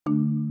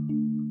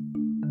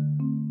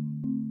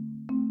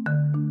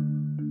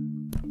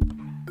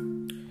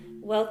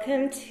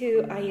Welcome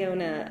to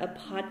Iona, a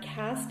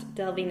podcast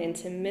delving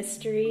into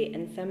mystery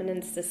and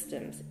feminine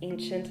systems,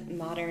 ancient,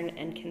 modern,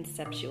 and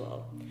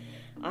conceptual.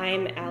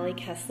 I'm Allie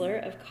Kessler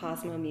of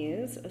Cosmo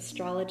Muse,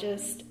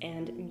 astrologist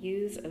and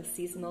muse of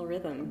seasonal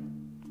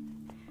rhythm.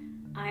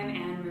 I'm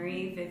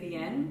Anne-Marie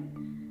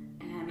Vivienne,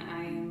 and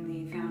I am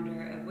the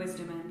founder of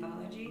Wisdom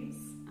Anthologies.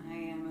 I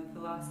am a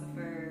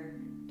philosopher,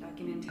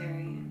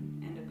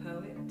 documentarian, and a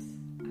poet,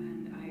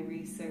 and I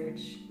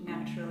research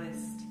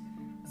naturalist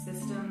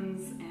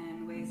systems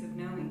and ways of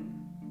knowing.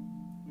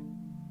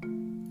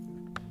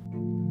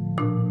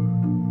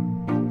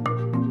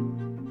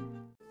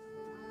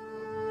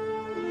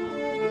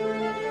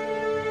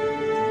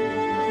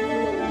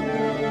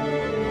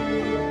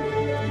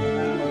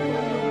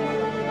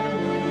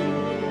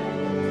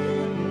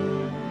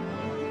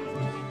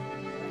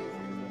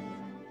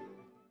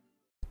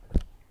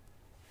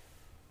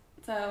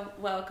 So,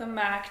 welcome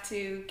back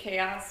to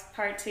Chaos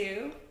Part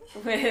 2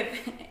 with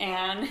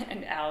Anne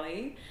and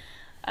Allie.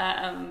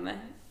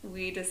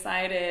 We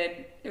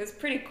decided, it was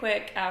pretty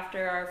quick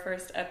after our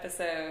first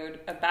episode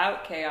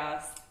about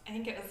chaos. I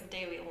think it was the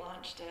day we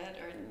launched it,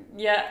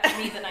 or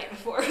me the night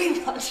before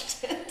we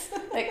launched it.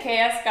 That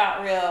chaos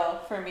got real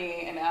for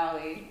me and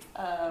Allie.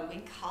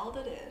 We called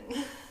it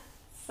in.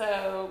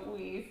 So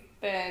we've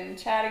been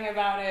chatting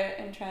about it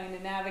and trying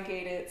to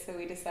navigate it, so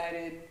we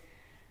decided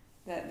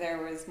that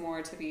there was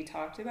more to be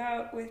talked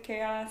about with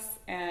chaos.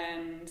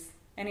 And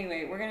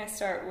anyway, we're going to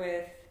start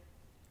with,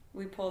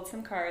 we pulled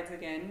some cards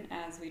again,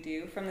 as we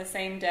do, from the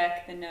same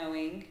deck, The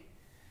Knowing,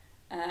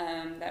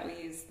 that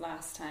we used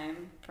last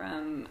time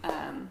from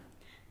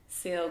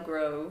Sale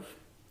Grove.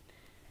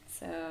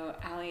 So,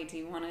 Allie, do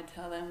you want to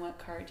tell them what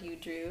card you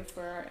drew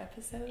for our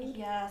episode?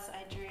 Yes,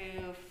 I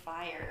drew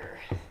Fire.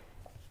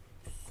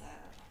 So,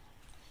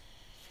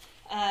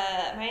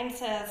 mine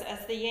says,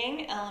 as the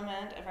yang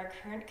element of our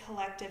current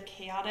collective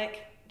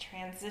chaotic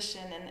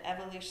transition and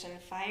evolution,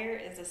 fire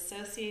is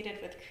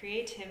associated with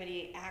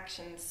creativity,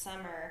 action,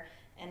 summer,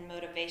 and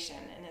motivation,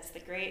 and is the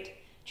great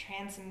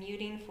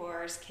transmuting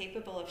force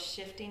capable of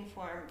shifting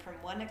form from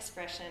one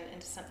expression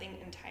into something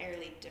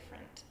entirely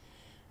different.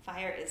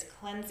 Fire is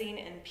cleansing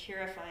and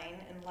purifying,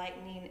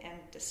 enlightening and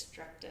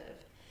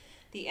destructive.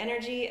 The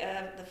energy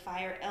of the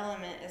fire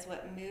element is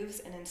what moves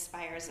and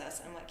inspires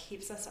us and what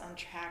keeps us on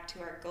track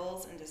to our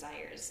goals and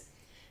desires.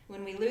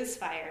 When we lose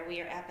fire,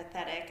 we are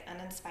apathetic,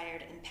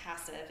 uninspired, and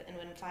passive, and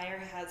when fire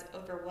has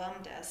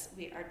overwhelmed us,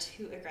 we are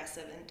too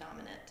aggressive and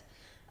dominant,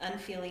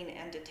 unfeeling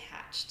and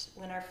detached.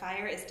 When our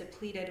fire is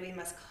depleted, we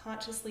must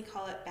consciously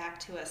call it back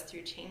to us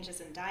through changes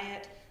in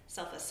diet,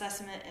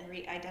 self-assessment, and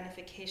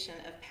re-identification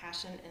of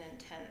passion and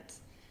intent.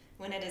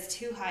 When it is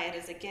too high, it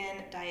is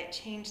again diet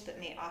change that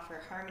may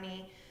offer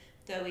harmony,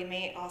 though we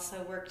may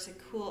also work to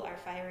cool our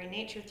fiery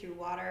nature through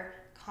water,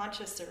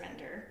 conscious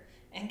surrender,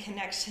 and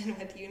connection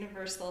with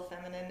universal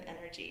feminine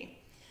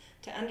energy.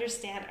 To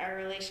understand our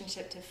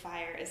relationship to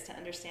fire is to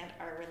understand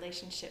our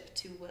relationship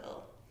to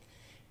will.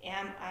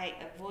 Am I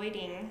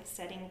avoiding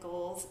setting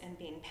goals and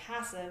being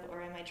passive,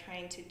 or am I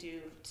trying to do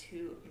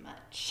too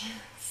much?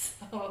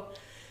 So,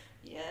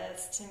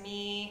 yes, to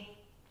me,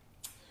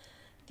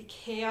 the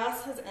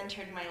chaos has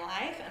entered my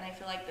life, and I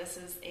feel like this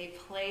is a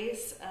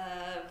place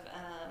of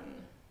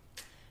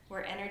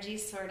where energy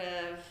sort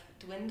of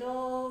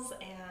dwindles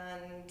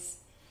and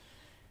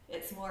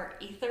it's more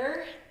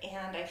ether,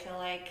 and I feel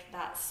like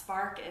that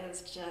spark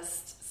is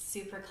just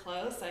super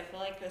close. I feel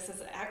like this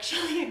is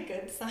actually a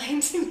good sign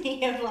to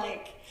me of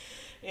like,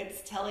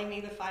 it's telling me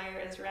the fire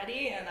is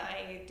ready, and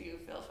I do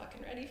feel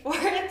fucking ready for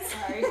it.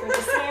 Sorry for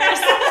the swears.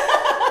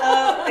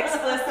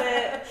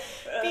 Explicit.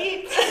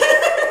 Beep.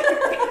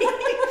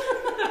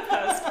 The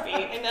post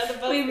beep. I know the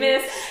post we beep.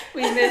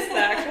 missed the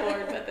actual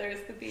word, but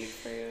there's the beep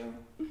for you.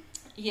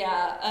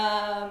 Yeah,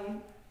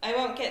 I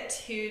won't get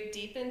too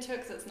deep into it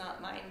because it's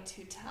not mine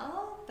to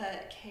tell,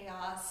 but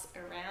chaos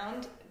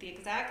around the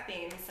exact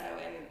theme. So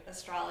in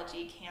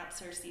astrology,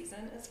 Cancer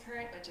season is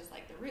current, which is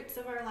like the roots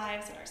of our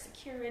lives and our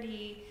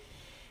security.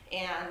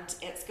 And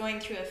it's going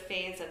through a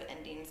phase of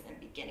endings and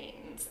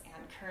beginnings.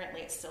 And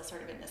currently it's still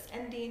sort of in this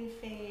ending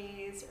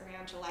phase.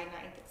 Around July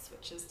 9th, it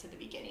switches to the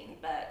beginning.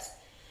 But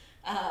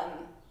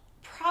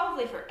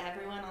probably for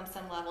everyone on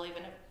some level,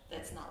 even if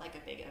it's not like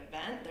a big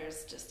event,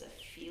 there's just a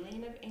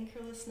feeling of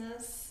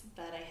anchorlessness.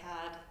 But I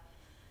had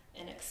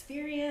an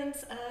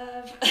experience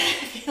of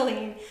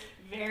feeling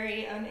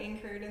very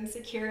unanchored in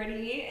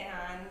security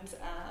and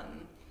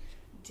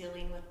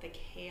dealing with the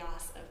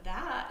chaos of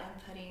that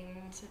and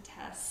putting to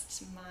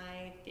test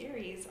my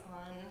theories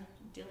on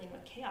dealing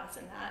with chaos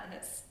in that. And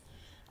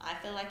I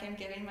feel like I'm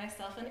giving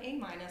myself an A-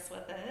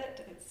 with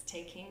it. It's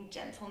taking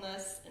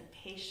gentleness and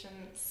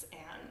patience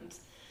and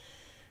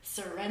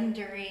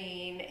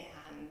surrendering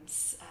and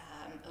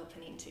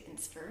opening to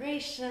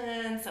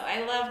inspiration. So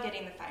I love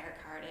getting the fire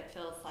card. It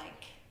feels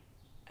like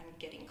I'm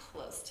getting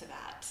close to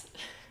that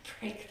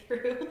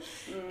breakthrough.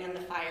 And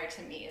the fire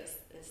to me is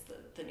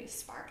the new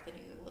spark, the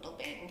new little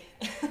bang.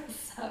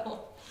 So,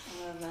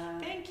 I love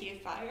that. thank you,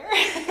 fire.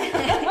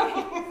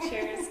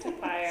 Cheers to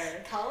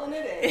fire. Calling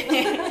it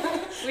in.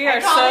 We are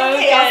I called so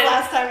in chaos good.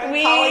 last time.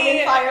 I'm calling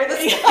in fire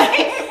this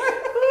time.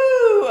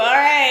 Woo! All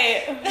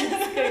right,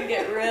 it's gonna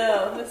get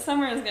real. This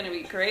summer is gonna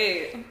be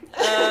great.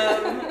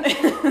 I'm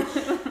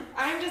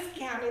just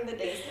counting the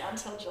days down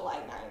till July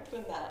 9th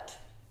when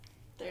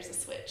there's a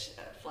switch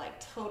of like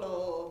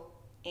total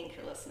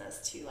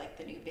anchorlessness to like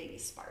the new baby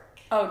spark.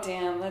 Oh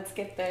damn! Let's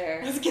get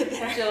there. Let's get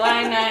there.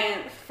 July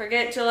 9th.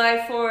 Forget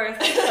July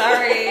 4th.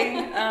 Sorry.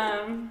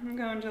 I'm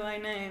going July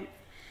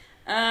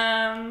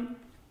 9th.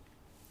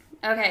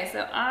 Okay,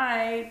 so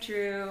I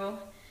drew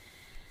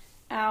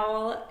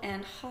owl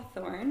and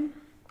hawthorn.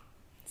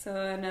 So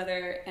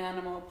another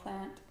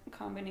animal-plant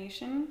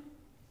combination.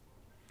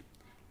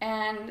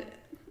 And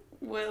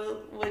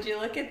would you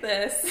look at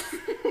this?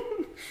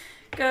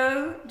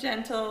 Go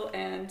gentle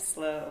and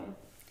slow.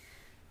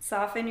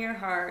 Soften your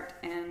heart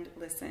and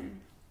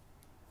listen.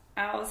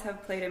 Owls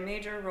have played a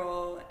major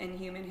role in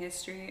human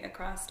history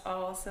across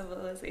all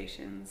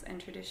civilizations and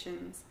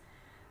traditions.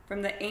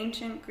 From the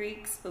ancient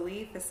Greeks'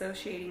 belief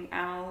associating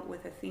owl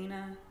with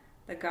Athena,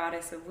 the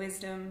goddess of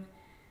wisdom,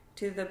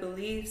 to the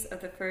beliefs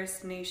of the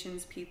First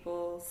Nations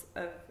peoples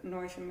of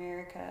North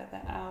America,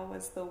 the owl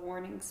was the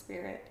warning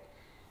spirit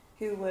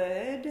who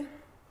would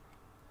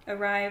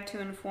arrive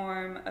to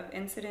inform of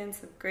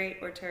incidents of great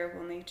or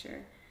terrible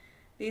nature.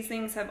 These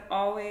things have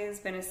always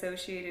been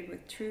associated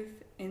with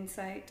truth,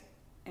 insight,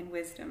 and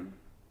wisdom,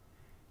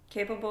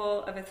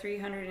 capable of a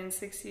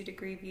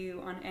 360-degree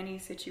view on any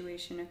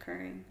situation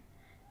occurring.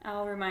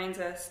 Owl reminds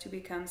us to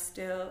become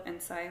still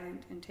and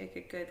silent and take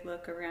a good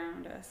look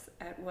around us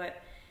at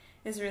what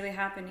is really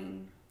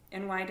happening.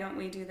 And why don't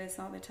we do this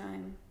all the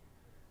time?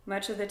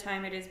 Much of the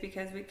time it is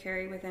because we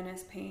carry within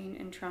us pain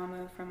and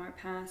trauma from our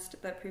past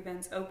that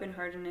prevents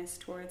open-heartedness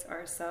towards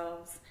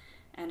ourselves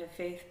and a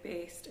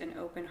faith-based and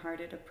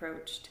open-hearted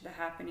approach to the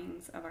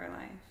happenings of our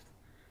life.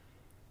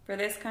 For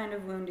this kind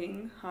of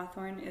wounding,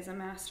 Hawthorne is a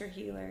master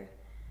healer.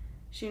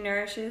 She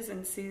nourishes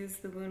and soothes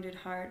the wounded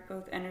heart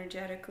both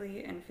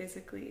energetically and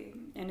physically,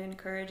 and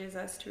encourages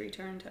us to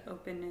return to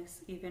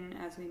openness even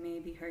as we may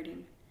be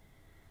hurting.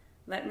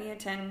 Let me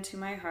attend to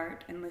my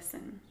heart and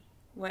listen.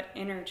 What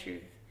inner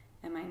truth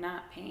am I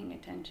not paying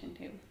attention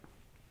to?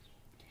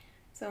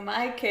 So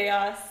my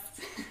chaos,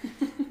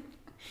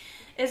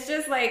 it's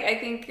just like, I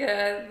think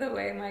the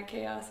way my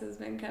chaos has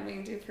been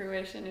coming to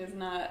fruition is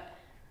not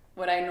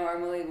what I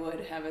normally would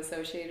have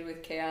associated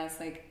with chaos.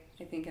 Like,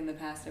 I think in the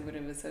past I would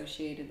have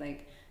associated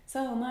like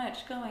so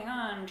much going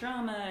on,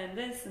 drama and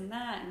this and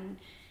that, and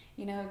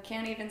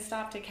can't even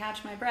stop to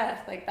catch my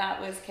breath. Like that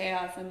was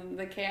chaos, and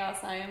the chaos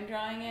I am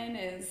drawing in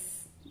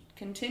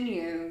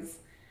continues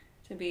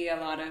to be a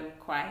lot of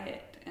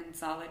quiet and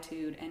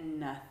solitude and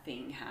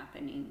nothing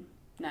happening.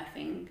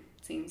 Nothing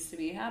seems to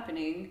be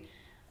happening.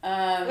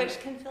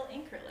 Which can feel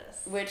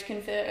anchorless.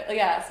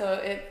 So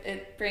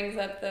it brings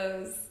up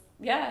those,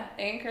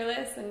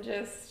 anchorless and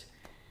just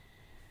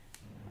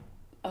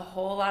a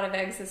whole lot of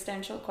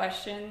existential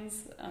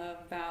questions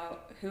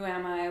about who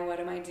am I,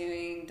 what am I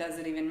doing, does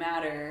it even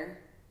matter?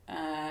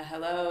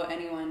 Hello,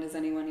 anyone, does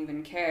anyone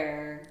even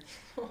care?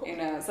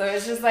 So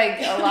it's just like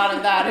a lot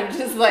of that of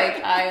just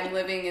like I am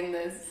living in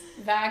this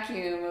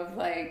vacuum of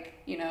like,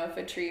 if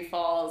a tree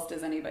falls,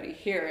 does anybody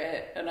hear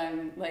it? And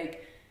I'm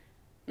like,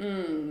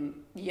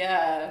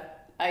 yeah,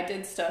 I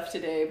did stuff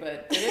today,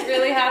 but did it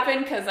really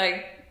happen? Because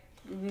I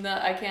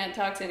can't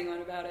talk to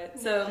anyone about it.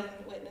 So no one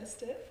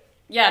witnessed it.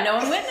 Yeah, no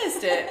one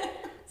witnessed it.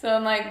 So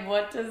I'm like,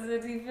 what does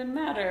it even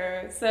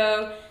matter?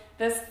 So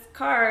this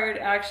card,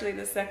 actually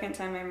the second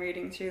time I'm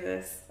reading through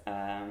this,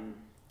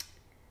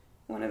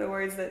 one of the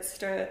words that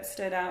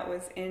stood out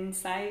was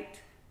insight.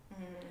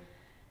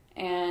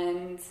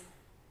 And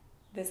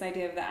this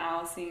idea of the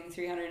owl seeing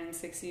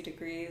 360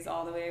 degrees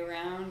all the way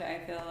around, I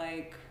feel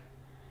like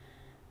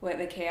what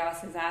the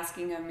chaos is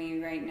asking of me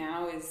right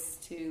now is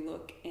to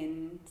look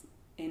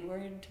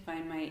inward, to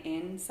find my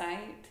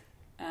insight,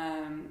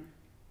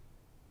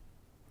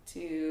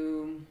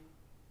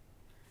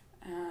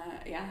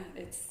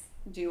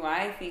 do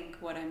I think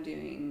what I'm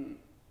doing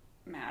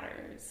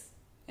matters?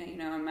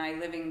 Am I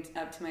living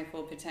up to my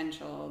full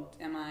potential?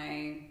 Am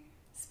I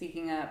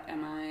speaking up?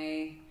 Am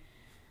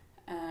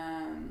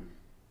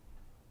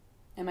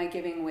I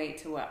giving weight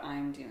to what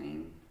I'm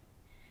doing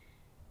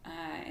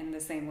in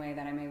the same way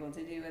that I'm able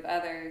to do with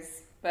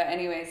others? But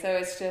anyway, so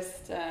it's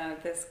just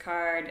this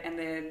card, and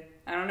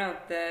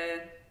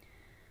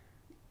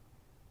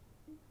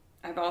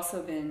I've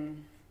also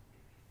been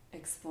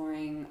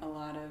exploring a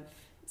lot of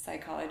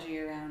psychology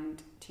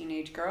around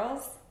teenage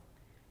girls,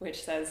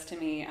 which says to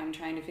me I'm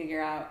trying to figure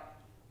out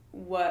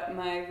what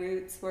my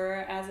roots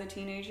were as a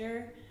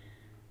teenager,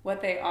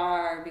 what they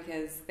are,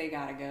 because they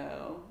gotta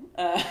go.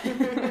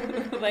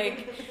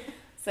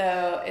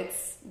 So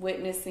it's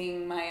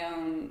witnessing my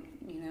own,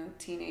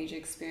 teenage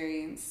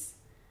experience,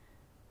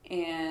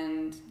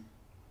 and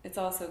it's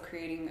also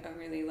creating a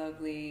really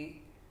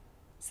lovely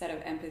set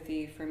of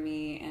empathy for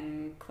me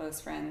and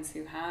close friends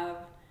who have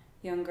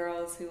young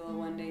girls who will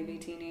one day be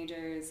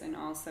teenagers, and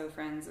also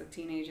friends with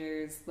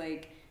teenagers.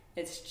 Like,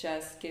 it's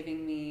just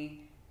giving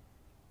me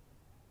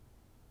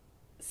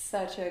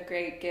such a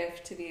great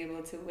gift to be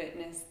able to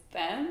witness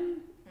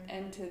them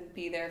and to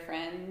be their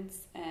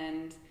friends.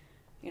 And,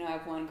 you know, I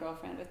have one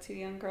girlfriend with 2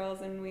 young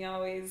girls, and we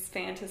always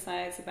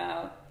fantasize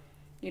about,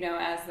 you know,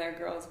 as their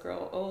girls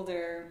grow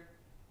older,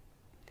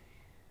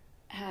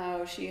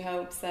 how she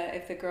hopes that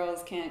if the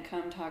girls can't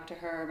come talk to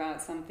her about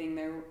something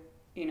they're,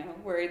 you know,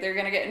 worried they're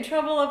going to get in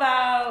trouble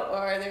about,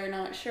 or they're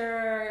not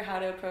sure how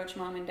to approach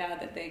mom and dad,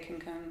 that they can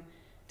come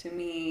to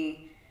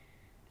me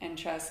and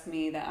trust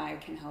me that I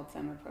can help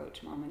them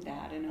approach mom and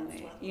dad in a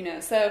way. You know,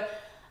 so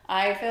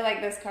I feel like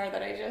this card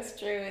that I just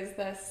drew is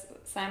this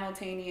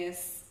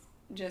simultaneous,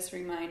 just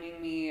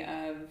reminding me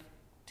of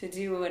to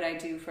do what I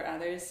do for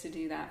others, to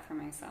do that for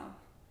myself.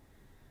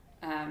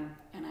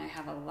 And I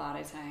have a lot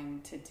of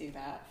time to do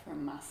that for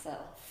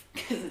myself,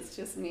 because it's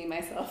just me,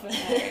 myself, and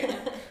I.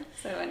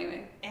 So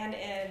anyway. And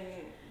in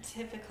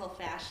typical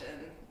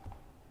fashion,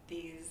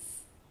 these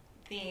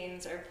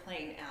themes are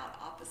playing out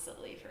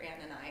oppositely for Anne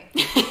and I.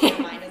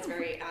 So mine is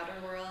very outer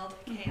world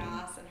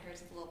chaos, and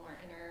hers is a little more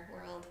inner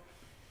world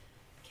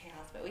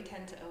chaos. But we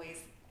tend to always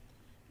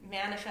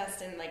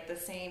manifest in like the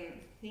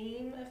same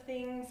theme of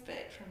things,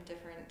 but from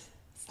different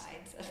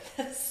sides of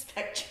the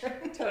spectrum.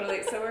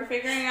 Totally. So we're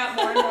figuring out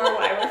more and more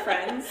why we're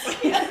friends.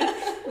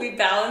 We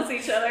balance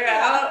each other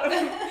out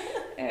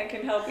and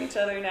can help each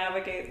other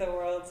navigate the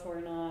worlds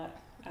we're not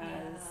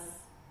as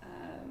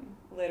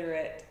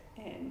literate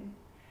in.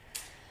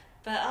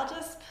 But I'll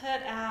just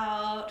put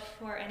out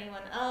for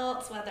anyone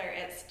else, whether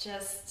it's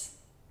just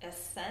a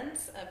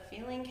sense of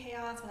feeling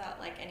chaos without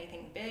like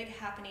anything big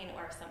happening,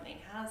 or if something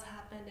has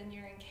happened and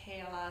you're in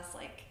chaos,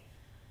 like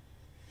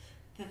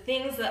the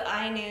things that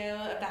I knew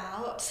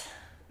about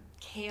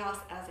chaos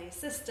as a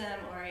system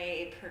or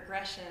a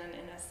progression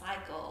in a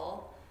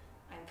cycle,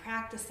 I'm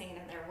practicing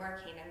and they're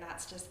working, and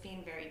that's just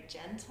being very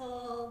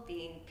gentle,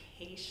 being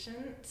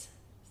patient,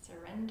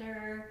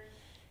 surrender,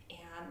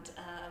 and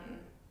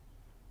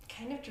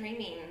kind of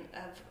dreaming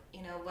of,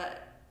 you know,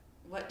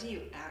 what do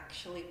you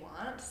actually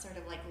want, sort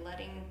of like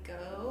letting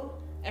go.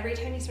 Every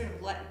time you sort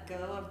of let go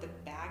of the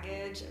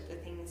baggage of the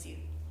things you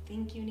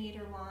think you need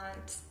or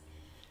want,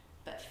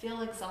 but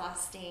feel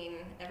exhausting,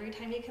 every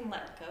time you can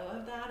let go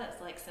of that,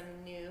 it's like some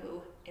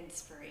new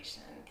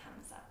inspiration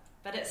comes up.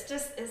 But it's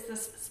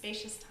this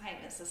spacious time.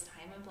 It's this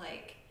time of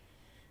like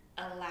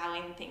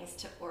allowing things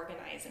to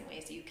organize in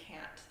ways you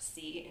can't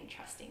see and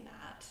trusting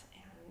that.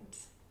 And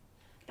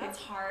that's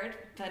hard,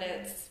 but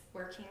it's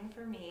working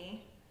for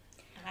me.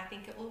 And I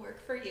think it will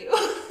work for you.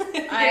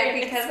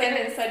 Because I'm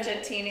in such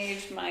a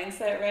teenage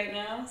mindset right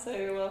now, so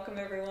you're welcome,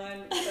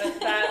 everyone. But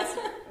that's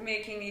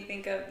making me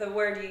think of the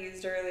word you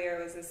used earlier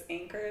was this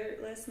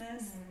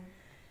anchorlessness.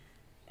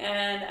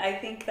 And I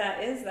think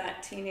that is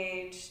that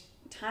teenage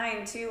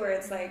time too, where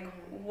it's like,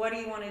 what do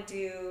you want to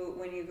do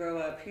when you grow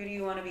up? Who do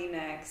you want to be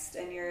next?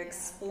 And you're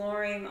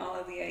exploring all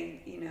of the,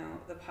 you know,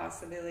 the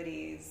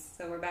possibilities.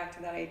 So we're back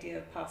to that idea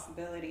of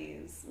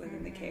possibilities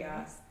within the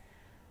chaos.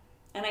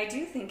 And I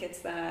do think it's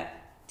that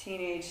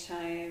teenage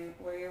time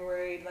where you're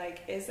worried,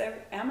 like,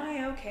 am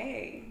I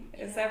okay?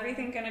 Is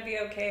everything going to be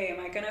okay? Am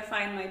I going to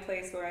find my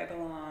place where I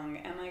belong?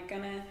 And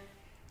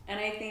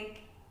I think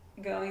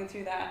going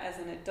through that as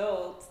an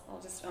adult,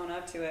 I'll just own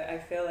up to it, I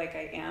feel like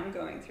I am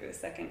going through a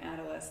second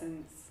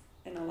adolescence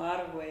in a lot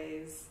of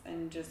ways,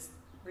 and just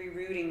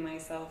rerouting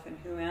myself and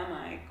who am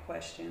I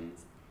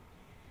questions.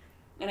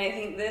 And I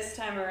think this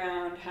time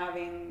around,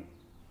 having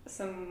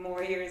some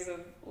more years of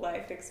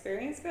life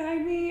experience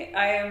behind me,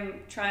 I am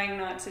trying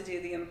not to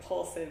do the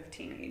impulsive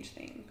teenage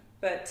thing,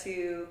 but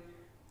to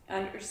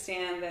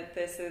understand that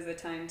this is a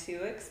time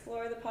to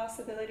explore the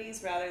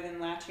possibilities rather than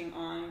latching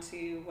on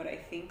to what I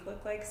think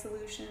look like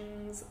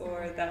solutions,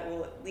 or that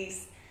will at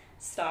least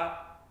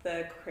stop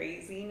the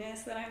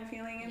craziness that I'm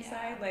feeling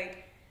inside.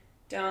 Like,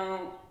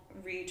 don't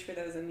reach for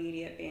those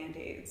immediate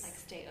band-aids. Like,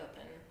 stay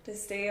open. To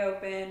stay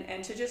open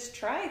and to just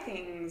try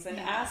things and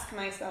ask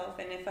myself,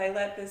 and if I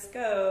let this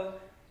go,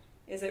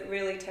 is it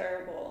really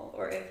terrible?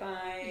 Or if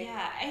I...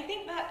 Yeah, I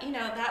think that, you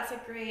know, that's a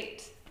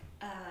great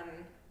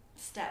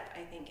step, I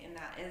think, in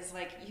that is,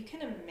 like, you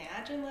can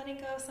imagine letting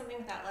go of something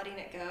without letting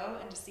it go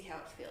and just see how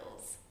it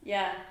feels.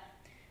 Yeah.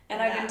 And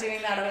I've been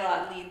doing that a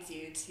lot. Leads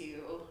you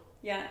to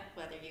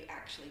whether you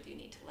actually do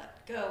need to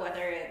let go,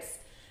 whether it's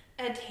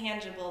a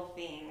tangible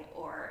thing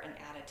or an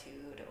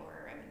attitude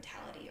or a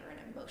mentality or an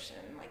emotion.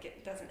 Like,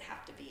 it doesn't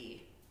have to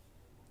be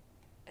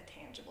a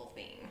tangible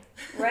thing.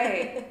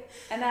 Right.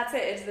 And that's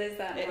it. Is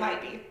that it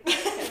might be.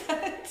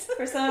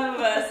 For some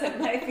of us, it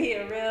might be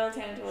a real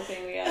tangible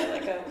thing we gotta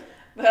let go.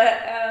 But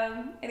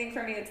I think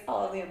for me, it's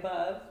all of the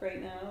above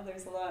right now.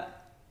 There's a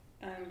lot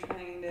I'm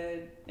trying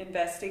to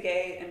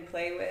investigate and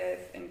play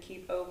with and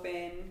keep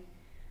open.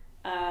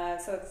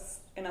 So it's,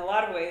 in a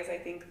lot of ways, I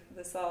think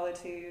the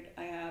solitude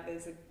I have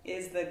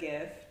is the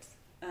gift.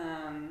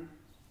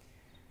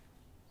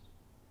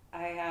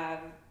 I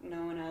have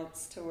no one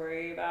else to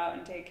worry about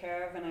about and take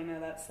care of, and I know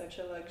that's such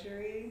a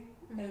luxury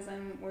as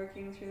I'm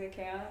working through the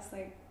chaos.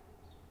 Like,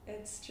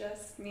 it's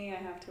just me I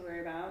have to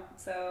worry about.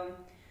 So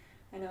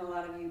I know a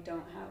lot of you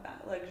don't have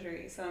that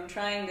luxury. So I'm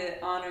trying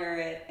to honor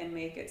it and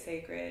make it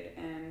sacred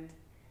and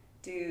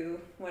do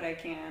what I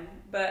can.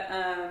 But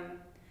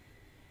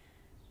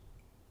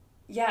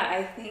yeah,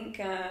 I think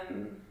I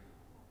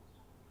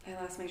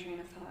lost my train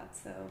of thought,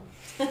 so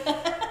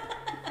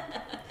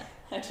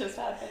that just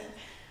happened.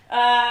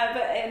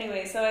 But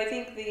anyway, so I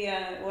think the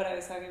what I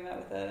was talking about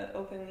with the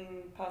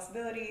opening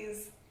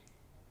possibilities.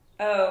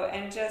 Oh,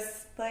 and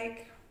just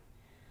like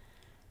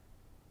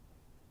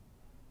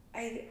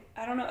I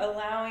don't know,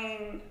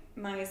 allowing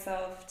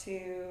myself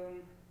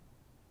to.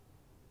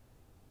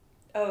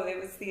 Oh,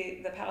 it was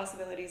the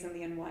possibilities and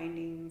the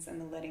unwindings and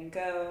the letting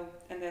go.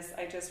 And this,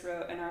 I just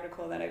wrote an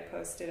article that I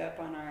posted up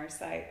on our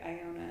site,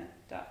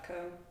 iona.co.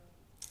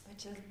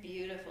 Which is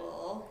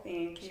beautiful.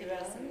 Thank you.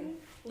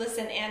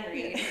 Listen and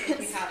read if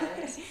you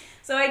haven't.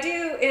 So I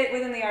do it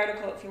within the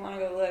article, if you want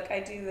to go look, I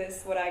do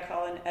this, what I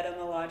call an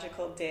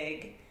etymological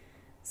dig.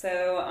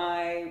 So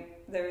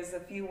there was a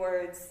few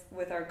words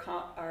with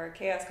our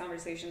chaos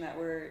conversation that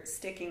were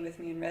sticking with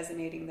me and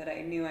resonating that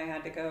I knew I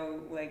had to go,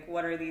 like,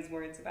 what are these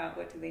words about?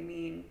 What do they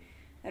mean?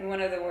 And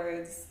one of the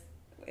words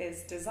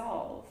is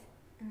dissolve.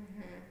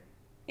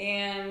 Mm-hmm.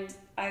 And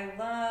I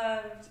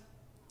loved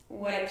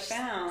what I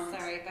found.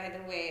 Sorry, by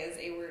the way, is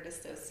a word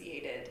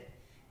associated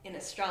in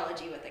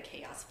astrology with the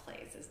chaos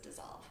plays is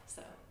dissolve.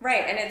 So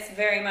right, and it's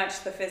very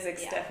much the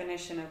physics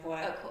definition of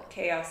what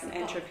chaos and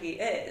entropy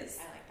is.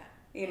 I like that.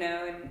 You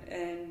know,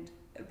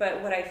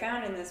 but what I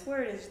found in this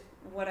word is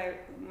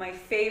my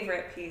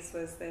favorite piece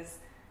was this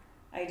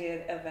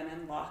idea of an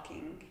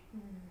unlocking.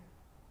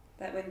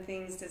 That when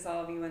things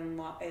dissolve,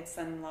 it's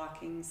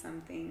unlocking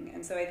something.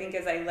 And so I think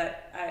as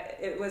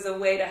it was a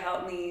way to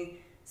help me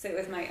sit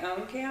with my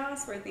own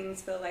chaos where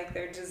things feel like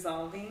they're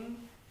dissolving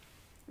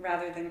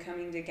rather than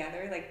coming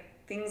together. Like,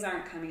 things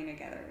aren't coming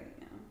together right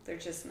now. They're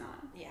just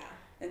not. Yeah.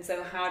 And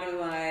so how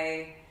do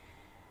I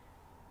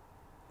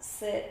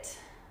sit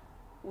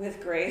with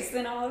grace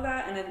in all of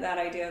that? And then that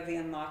idea of the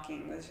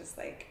unlocking was just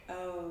like,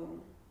 oh,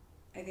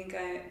 I think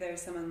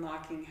there's some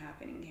unlocking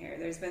happening here.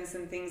 There's been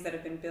some things that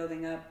have been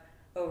building up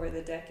over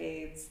the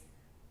decades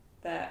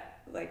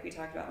that, like we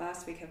talked about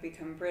last week, have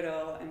become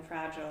brittle and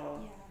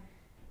fragile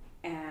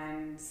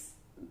and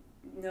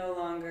no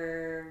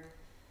longer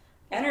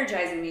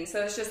energizing me.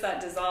 So it's just that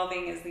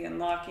dissolving is the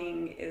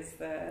unlocking, is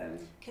the...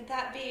 Could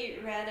that be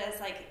read as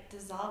like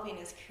dissolving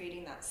is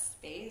creating that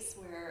space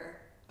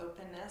where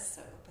openness,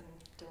 so open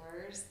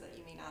doors that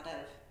you may not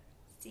have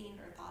seen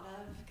or thought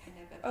of kind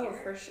of appear?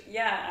 Oh, for sure.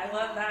 Yeah, I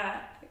love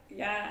that.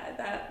 Yeah,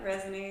 that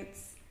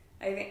resonates.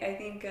 I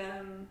think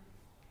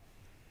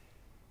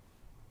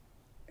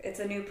it's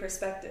a new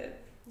perspective.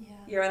 Yeah.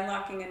 You're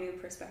unlocking a new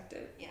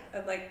perspective. Yeah.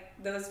 Of like,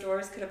 those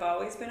doors could have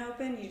always been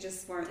open, you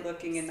just weren't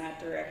looking in that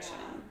direction.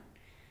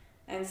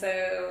 Yeah. And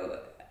so,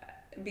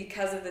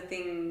 because of the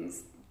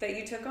things that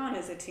you took on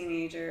as a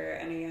teenager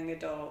and a young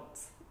adult,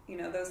 you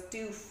know, those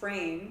do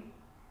frame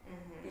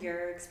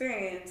your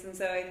experience. And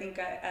so I think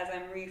as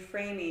I'm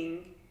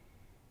reframing,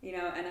 you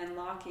know, and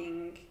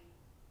unlocking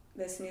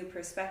this new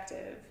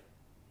perspective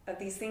of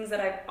these things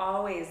that I've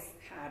always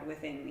had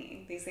within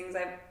me, these things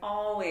I've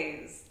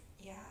always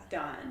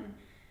done,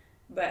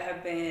 but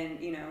have been,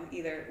 you know,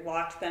 either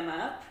locked them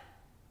up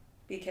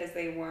because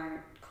they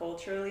weren't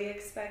culturally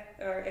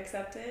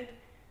accepted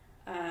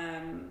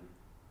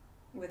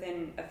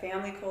within a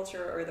family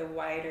culture or the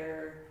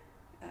wider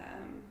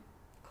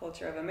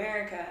culture of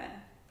America.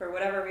 For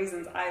whatever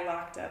reasons, I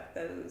locked up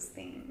those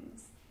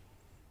things.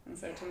 And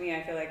so to me,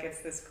 I feel like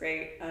it's this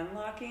great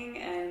unlocking,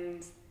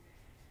 and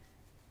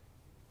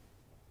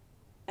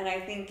I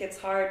think it's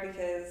hard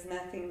because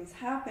nothing's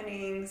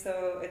happening,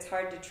 so it's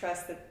hard to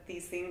trust that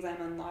these things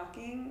I'm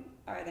unlocking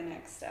are the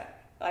next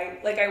step.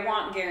 I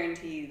want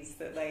guarantees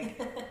that,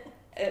 like,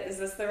 is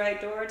this the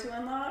right door to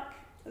unlock?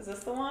 Is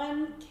this the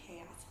one?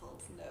 Chaos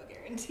holds no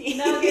guarantees.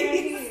 No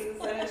guarantees.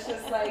 And it's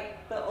just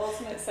like the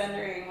ultimate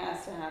centering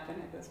has to happen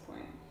at this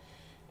point.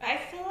 I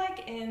feel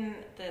like in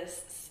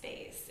this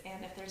space,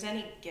 and if there's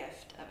any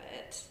gift of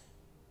it,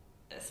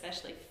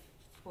 especially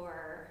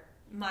for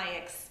my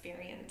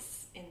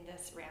experience in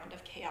this round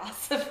of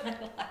chaos of my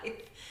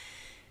life,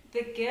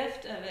 the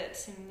gift of it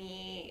to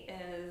me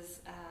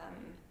is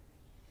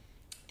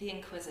the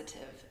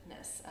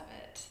inquisitiveness of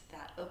it,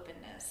 that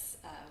openness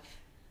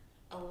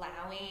of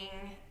allowing.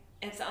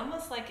 It's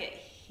almost like it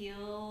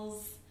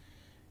heals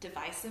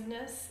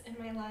divisiveness in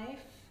my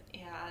life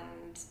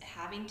and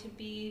having to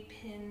be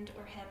pinned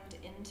or hemmed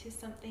into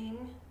something.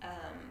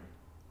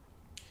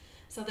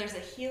 So there's a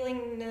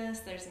healingness,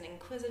 there's an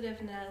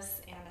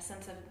inquisitiveness, and a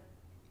sense of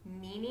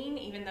meaning,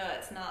 even though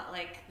it's not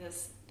like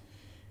this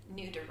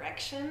new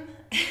direction.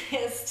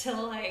 It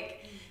still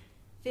like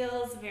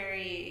feels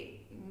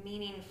very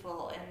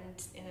meaningful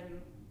and in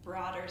a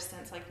broader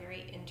sense, like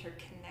very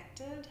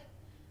interconnected.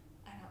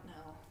 I don't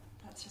know.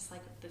 That's just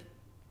like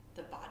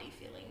the body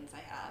feelings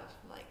I have,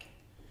 like.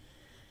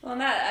 Well,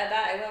 and that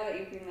I love that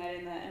you bring that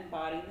in, that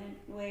embodiment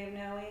way of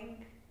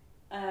knowing,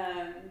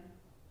 And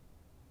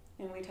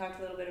we talked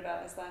a little bit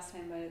about this last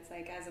time, but it's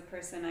like, as a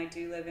person, I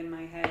do live in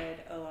my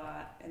head a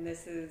lot, and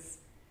this is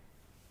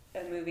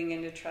moving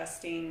into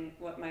trusting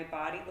what my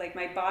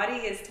body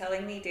is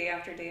telling me day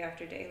after day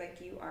after day,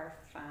 like, you are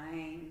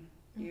fine,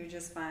 you're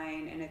just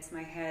fine, and it's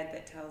my head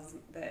that tells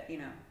that, you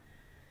know,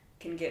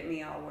 can get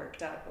me all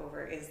worked up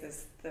over, is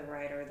this the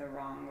right or the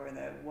wrong, or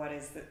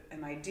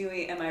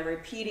am I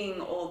repeating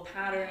old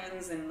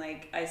patterns, and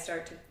like I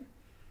start to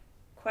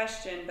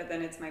question, but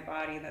then it's my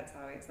body that's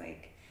always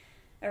like,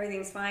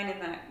 everything's fine,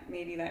 and that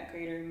maybe that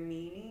greater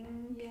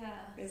meaning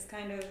is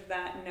kind of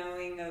that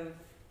knowing of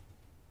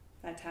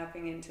that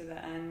tapping into the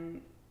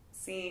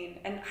unseen.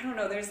 And I don't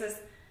know, there's this,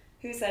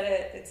 who said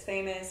it, it's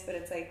famous, but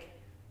it's like,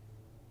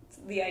 it's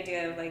the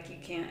idea of like, you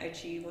can't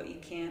achieve what you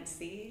can't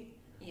see.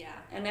 Yeah.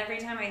 And every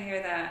time I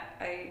hear that,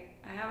 I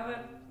have an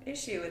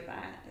issue with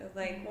that. Of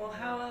like, well,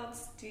 how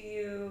else do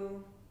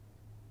you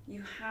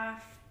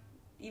have,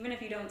 even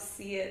if you don't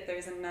see it,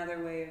 there's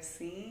another way of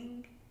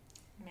seeing.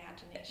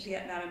 Imagination.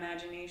 Yeah, that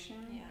imagination.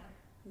 Yeah.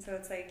 And so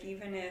it's like,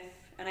 even if,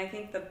 and I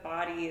think the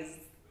body is,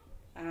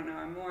 I don't know,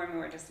 I'm more and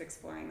more just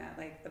exploring that,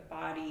 like the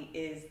body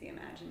is the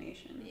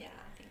imagination. Yeah,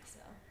 I think so.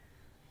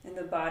 And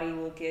the body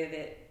will give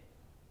it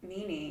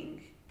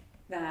meaning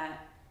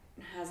that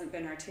hasn't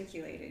been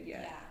articulated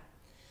yet. Yeah.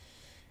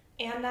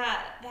 And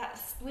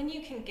that's when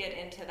you can get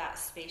into that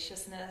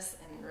spaciousness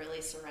and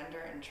really surrender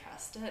and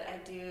trust it. I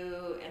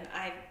do, and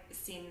I've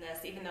seen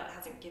this, even though it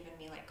hasn't given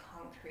me like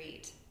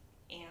concrete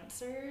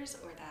answers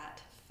or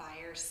that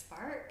fire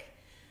spark,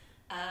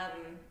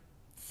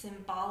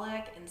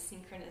 symbolic and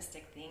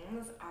synchronistic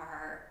things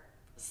are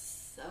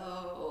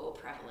so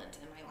prevalent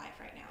in my life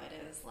right now. It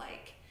is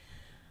like,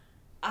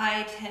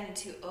 I tend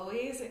to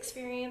always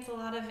experience a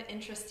lot of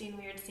interesting,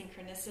 weird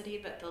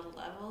synchronicity, but the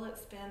level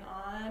it's been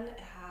on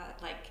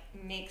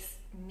makes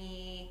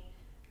me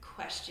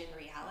question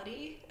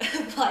reality.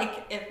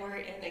 Like if we're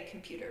in a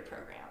computer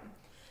program,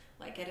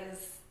 like it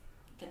is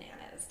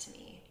bananas to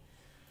me.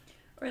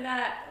 Or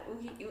that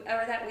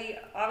we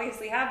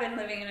obviously have been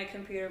living in a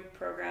computer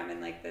program in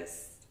like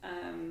this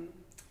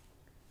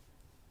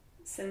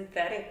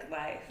synthetic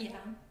life. Yeah.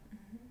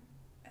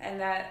 And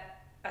that,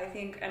 I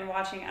think, and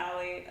watching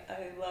Allie,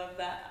 I love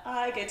that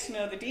I get to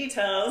know the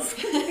details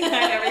behind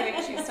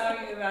everything she's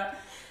talking about,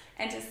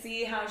 and to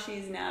see how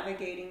she's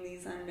navigating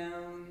these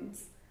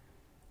unknowns,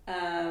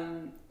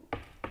 and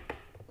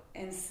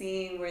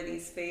seeing where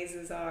these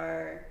phases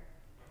are,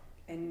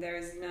 and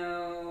there's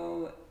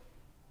no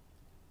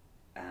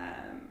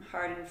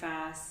hard and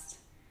fast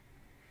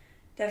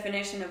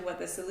definition of what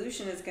the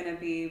solution is going to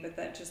be, but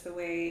that just the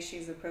way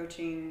she's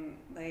approaching,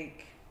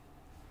 like,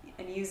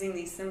 and using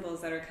these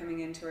symbols that are coming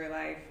into her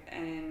life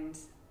and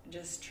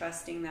just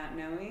trusting that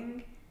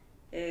knowing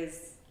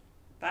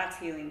that's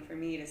healing for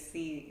me to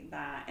see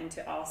that, and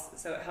to also,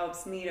 so it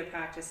helps me to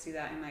practice do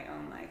that in my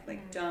own life.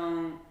 Like,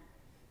 don't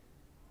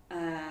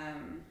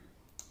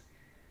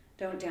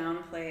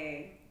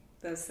downplay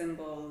those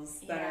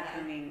symbols that are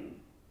coming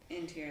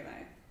into your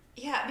life.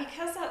 Yeah,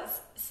 because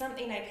that's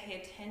something I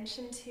pay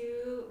attention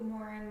to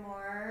more and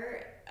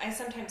more. I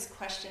sometimes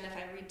question if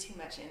I read too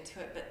much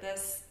into it, but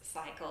this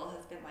cycle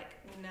has been like,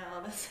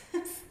 no, this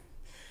is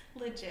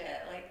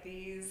legit. Like,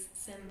 these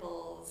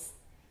symbols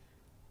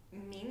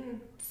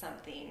mean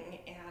something,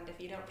 and if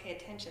you don't pay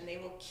attention, they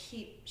will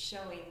keep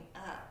showing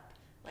up,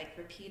 like,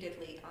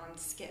 repeatedly on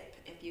skip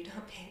if you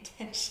don't pay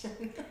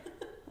attention.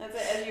 That's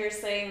it. As you're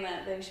saying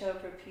that, they show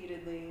up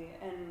repeatedly,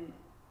 and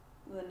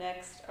the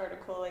next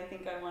article I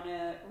think I want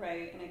to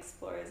write and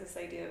explore is this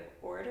idea of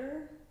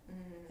order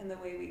and the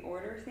way we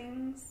order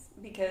things,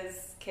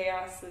 because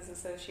chaos is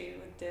associated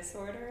with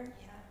disorder.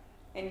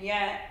 Yeah. And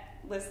yet,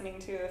 listening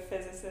to a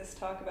physicist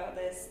talk about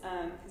this,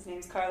 his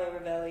name's Carlo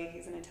Rovelli,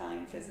 he's an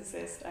Italian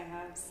physicist. I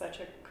have such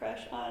a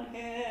crush on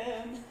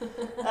him.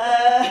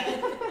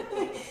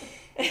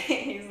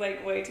 He's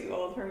like way too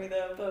old for me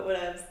though, but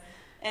whatevs.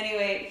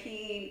 Anyway,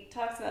 he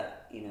talks about,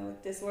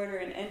 with disorder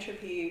and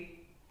entropy.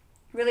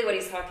 Really what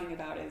he's talking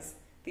about is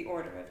the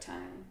order of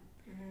time.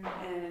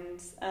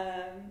 And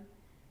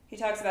he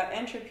talks about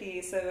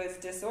entropy, so it's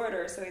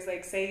disorder. So he's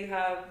like, say you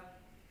have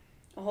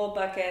a whole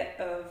bucket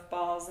of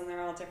balls and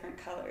they're all different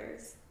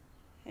colors.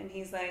 And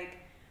he's like,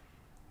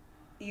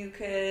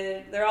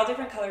 they're all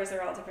different colors,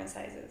 they're all different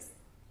sizes.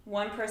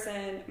 One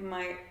person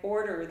might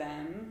order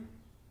them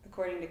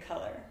according to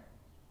color.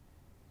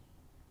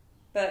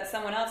 But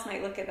someone else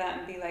might look at that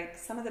and be like,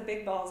 some of the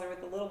big balls are with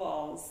the little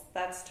balls.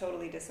 That's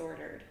totally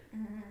disordered.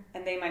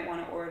 And they might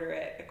want to order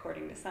it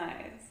according to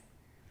size.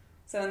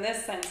 So in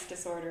this sense,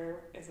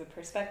 disorder is a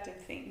perspective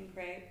thing,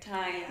 right?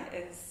 Time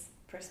is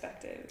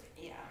perspective.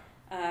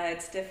 Yeah.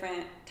 It's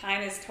different.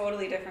 Time is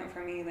totally different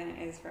for me than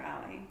it is for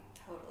Allie.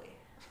 Totally.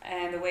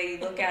 And the way you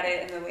look at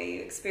it and the way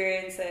you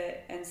experience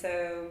it. And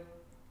so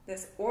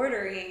this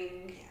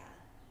ordering...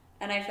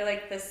 And I feel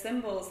like the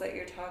symbols that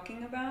you're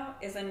talking about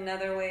is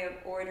another way of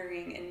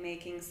ordering and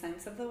making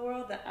sense of the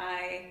world that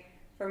I,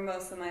 for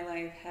most of my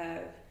life,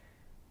 have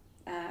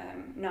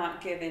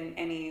not given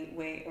any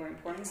weight or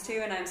importance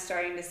to. And I'm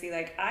starting to see,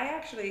 like, I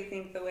actually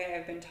think the way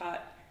I've been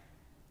taught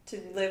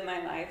to live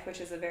my life, which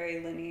is a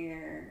very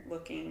linear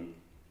looking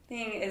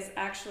thing, is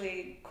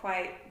actually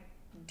quite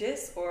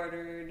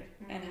disordered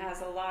and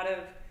has a lot of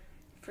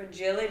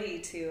fragility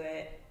to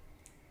it,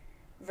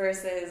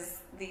 versus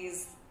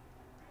these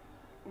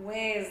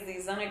ways,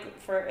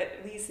 for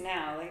at least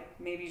now, like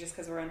maybe just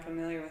because we're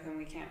unfamiliar with them,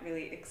 we can't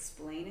really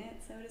explain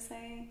it, so to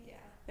say. Yeah.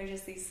 They're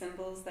just these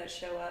symbols that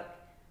show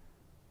up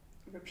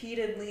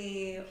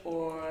repeatedly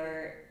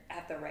or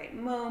at the right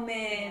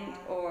moment,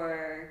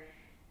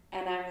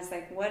 and I was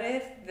like, what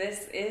if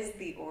this is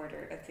the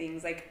order of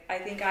things? Like, I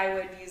think I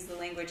would use the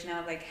language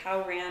now of like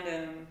how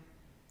random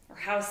or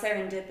how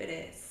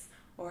serendipitous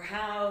or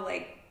how,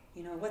 like,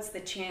 you know, what's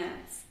the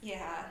chance?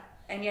 Yeah.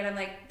 And yet I'm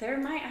like, there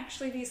might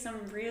actually be some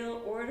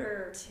real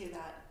order to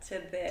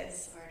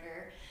this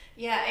disorder.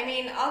 Yeah, I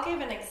mean, I'll give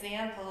an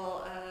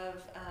example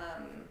of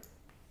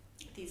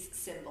these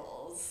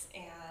symbols,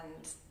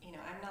 and, you know,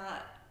 I'm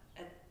not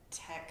a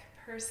tech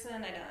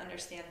person. I don't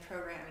understand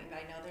programming, but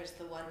I know there's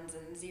the ones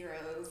and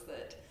zeros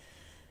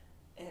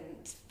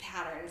and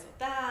patterns with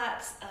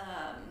that.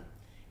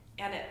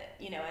 And it,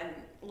 you know, and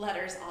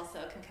letters also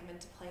can come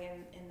into play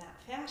in that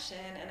fashion.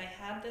 And I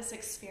had this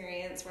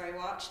experience where I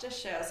watched a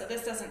show. So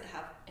this doesn't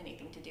have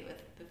anything to do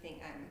with the thing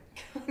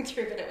I'm going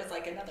through, but it was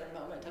like another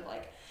moment of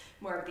like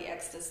more of the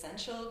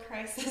existential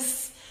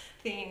crisis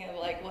thing of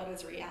like, what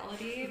is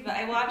reality? But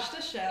I watched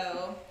a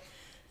show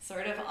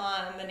sort of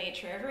on the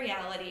nature of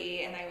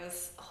reality, and I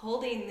was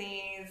holding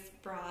these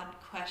broad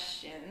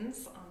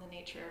questions on the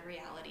nature of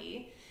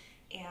reality.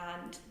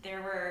 And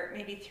there were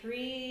maybe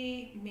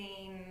three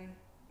main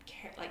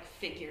like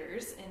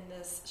figures in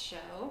this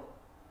show,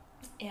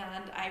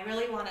 and I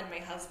really wanted my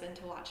husband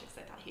to watch it because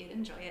I thought he'd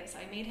enjoy it, so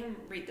I made him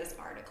read this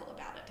article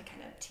about it to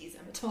kind of tease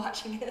him into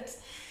watching it.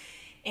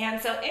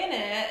 And so in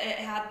it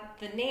had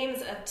the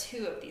names of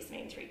two of these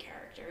main three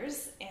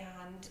characters,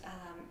 and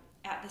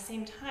at the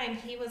same time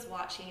he was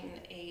watching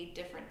a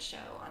different show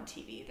on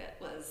TV that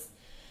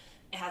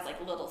it has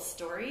like little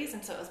stories,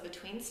 and so it was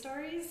between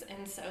stories,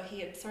 and so he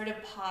had sort of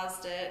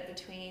paused it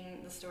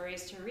between the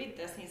stories to read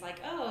this, and he's like,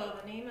 oh,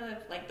 the name of,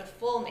 like the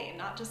full name,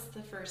 not just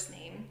the first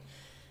name,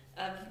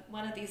 of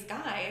one of these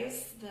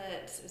guys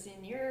that is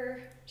in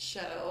your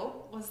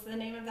show was the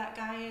name of that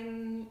guy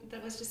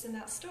that was just in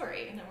that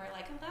story. And then we're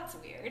like, oh, that's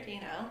weird, you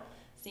know,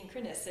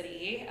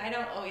 synchronicity. I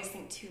don't always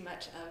think too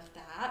much of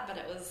that, but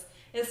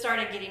it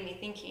started getting me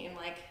thinking,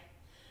 like,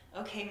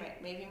 okay,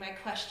 maybe my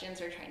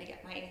questions are trying to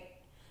get my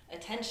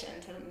attention,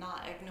 to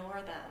not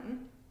ignore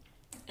them.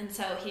 And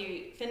so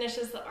he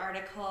finishes the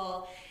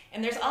article,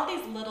 and there's all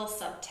these little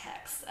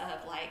subtexts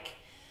of like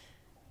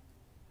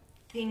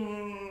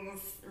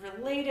things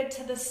related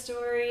to the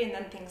story, and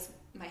then things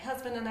my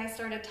husband and I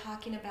started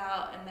talking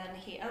about, and then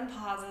he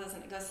unpauses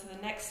and it goes to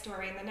the next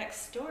story, and the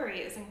next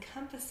story is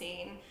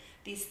encompassing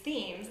these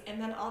themes,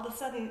 and then all of a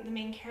sudden the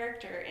main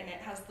character in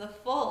it has the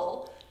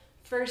full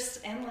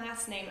first and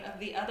last name of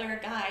the other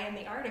guy in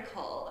the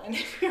article. And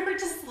we were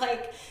just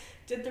like,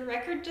 did the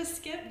record just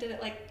skip? Did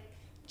it like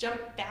jump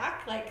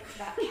back? Like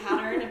that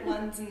pattern of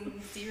ones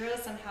and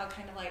zeros somehow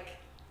kind of like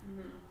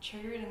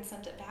triggered and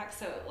sent it back.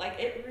 So like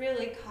it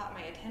really caught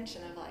my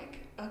attention of like,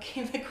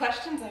 okay, the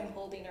questions I'm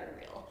holding are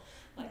real.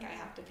 Like I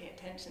have to pay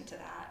attention to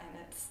that,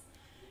 and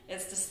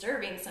it's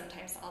disturbing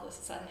sometimes to all of a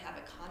sudden have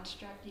a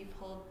construct you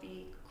pulled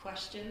be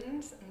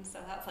questions, and so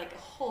that's like a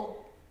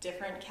whole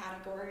different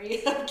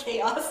category of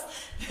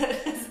chaos that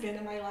has been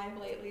in my life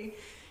lately.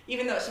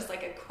 Even though it's just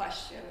like a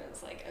question,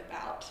 it's like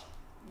about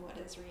what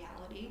is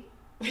reality,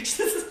 which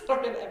is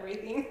sort of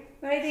everything.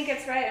 But I think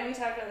it's right, and we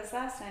talked about this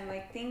last time,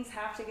 like things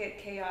have to get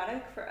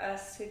chaotic for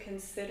us to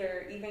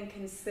consider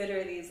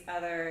these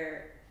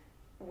other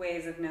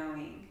ways of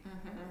knowing.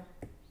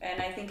 Mm-hmm.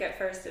 And I think at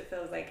first it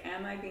feels like,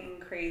 am I being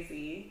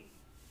crazy?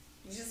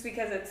 Just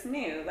because it's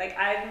new. Like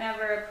I've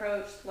never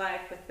approached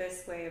life with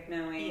this way of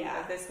knowing,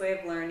 or this way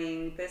of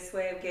learning, this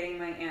way of getting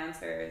my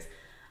answers.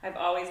 I've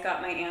always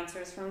got my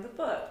answers from the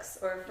books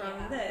or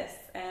from this,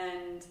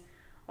 and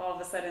all of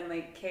a sudden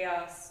like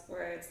chaos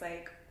where it's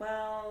like,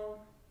 well,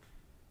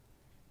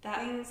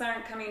 things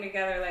aren't coming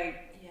together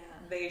like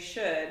they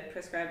should,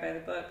 prescribed by the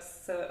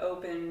books. So it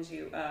opens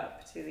you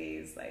up to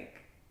these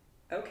like,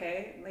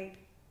 okay, like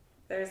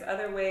there's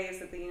other ways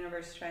that the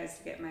universe tries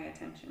to get my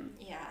attention.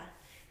 Yeah.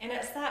 And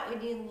it's that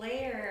when you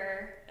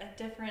layer a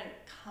different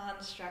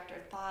construct or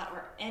thought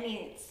or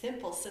any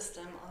simple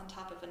system on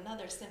top of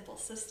another simple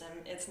system,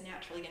 it's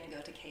naturally going to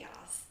go to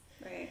chaos.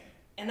 Right.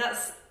 And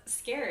that's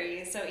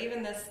scary. So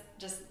even this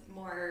just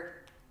more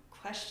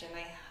question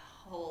I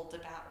hold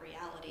about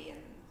reality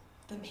and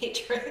the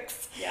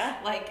Matrix,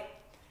 like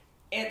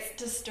it's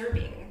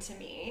disturbing to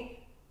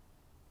me,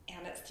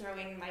 and it's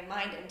throwing my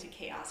mind into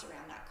chaos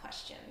around that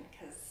question,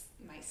 because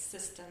my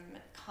system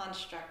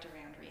construct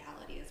around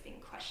reality is being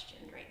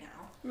questioned right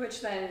now. Which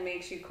then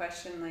makes you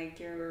question like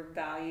your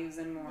values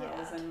and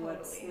morals and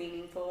what's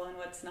meaningful and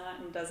what's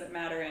not, and does it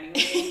matter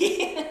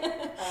anyway?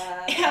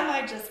 Am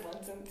I just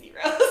ones and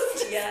zeros?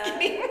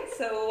 Yeah.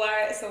 So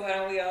why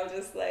don't we all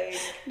just like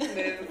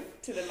move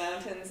to the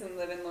mountains and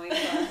live in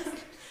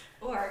loincloths?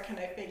 Or can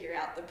I figure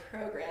out the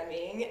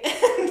programming?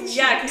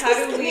 Yeah, how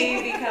do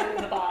we become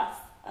the boss?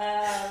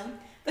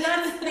 But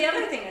that's the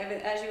other thing.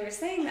 As you were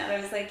saying that, I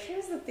was like,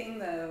 here's the thing,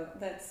 though,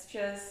 that's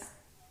just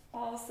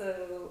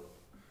also...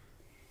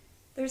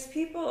 There's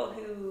people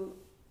who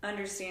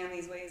understand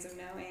these ways of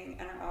knowing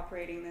and are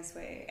operating this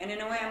way. And in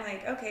a way, I'm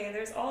like, okay,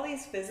 there's all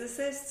these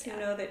physicists who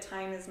know that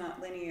time is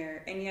not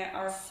linear, and yet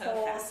our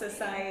whole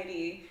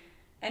society...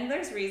 And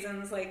there's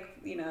reasons, like,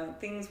 you know,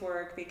 things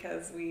work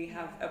because we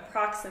have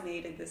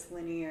approximated this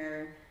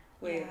linear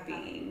way of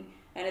being.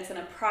 And it's an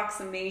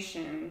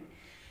approximation.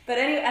 But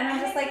anyway, and I'm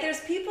just like,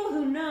 there's people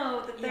who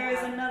know that there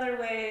is another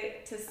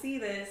way to see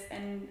this,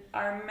 and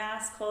our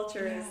mass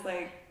culture is,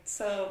 like,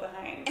 so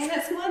behind. And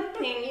it's one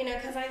thing, you know,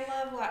 because I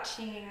love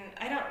watching,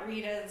 I don't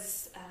read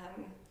as...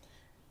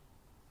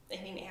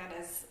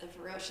 Anna's a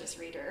ferocious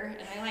reader,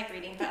 and I like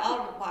reading, but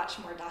I'll watch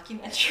more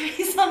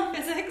documentaries on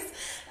physics.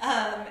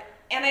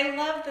 And I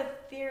love the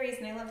theories,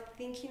 and I love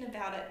thinking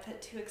about it,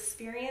 but to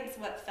experience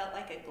what felt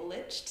like a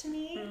glitch to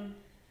me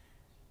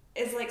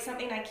is like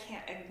something I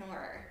can't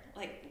ignore.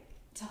 Like,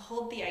 to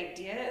hold the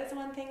idea is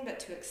one thing, but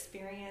to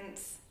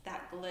experience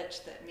that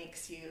glitch that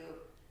makes you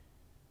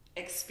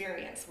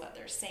experience what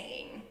they're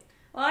saying.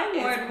 Well, I'm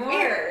more and more.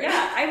 Weird.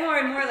 Yeah, I'm more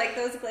and more like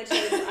those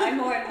glitches. I'm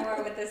more and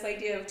more with this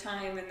idea of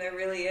time, and there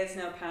really is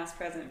no past,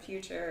 present,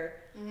 future.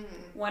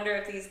 Wonder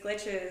if these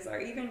glitches are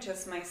even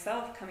just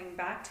myself coming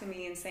back to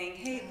me and saying,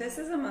 hey, this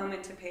is a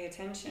moment to pay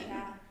attention.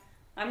 Yeah.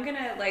 I'm going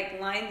to, like,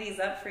 line these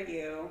up for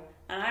you,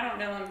 and I don't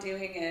know I'm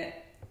doing it,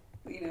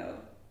 you know,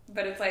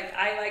 but it's like,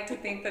 I like to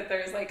think that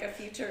there's, like, a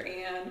future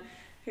Anne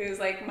who's,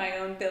 like, my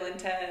own Bill and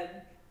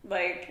Ted,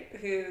 like,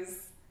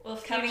 who's... Well,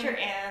 future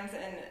Anns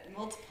and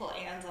multiple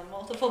Anns on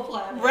multiple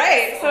planets.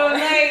 Right, so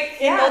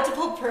like... in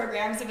multiple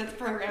programs, if it's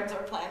programs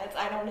or planets,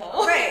 I don't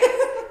know.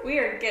 Right. We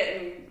are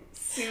getting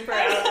super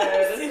out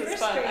there. This is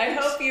fun. Strange. I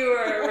hope you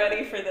are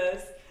ready for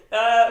this.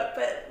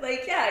 But,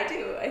 like, yeah, I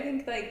do. I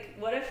think, like,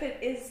 what if it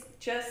is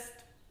just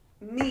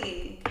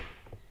me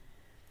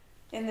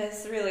in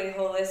this really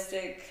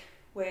holistic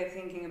way of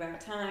thinking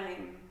about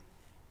time?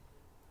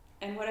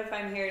 And what if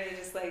I'm here to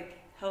just, like,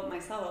 help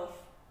myself?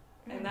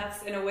 And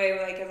that's, in a way,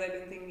 like, as I've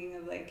been thinking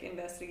of, like,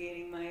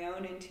 investigating my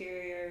own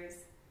interiors,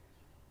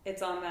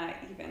 it's on that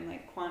even,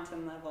 like,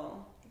 quantum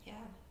level. Yeah.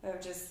 Of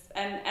just,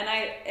 and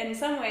I, in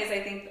some ways, I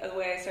think the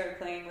way I started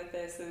playing with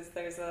this is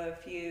there's a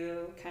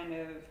few kind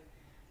of,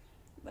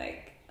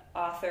 like,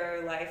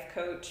 author, life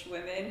coach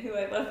women who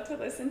I love to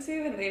listen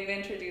to, and they've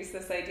introduced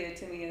this idea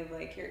to me of,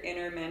 like, your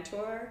inner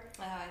mentor.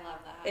 Oh, I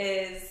love that.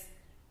 Is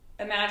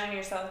imagine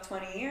yourself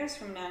 20 years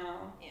from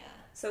now. Yeah.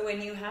 So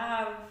when you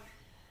have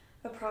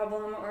a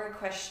problem or a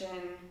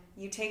question,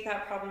 you take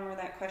that problem or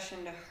that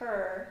question to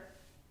her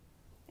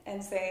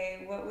and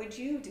say, what would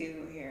you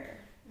do here?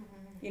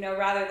 You know,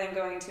 rather than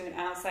going to an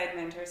outside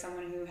mentor,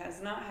 someone who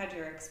has not had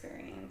your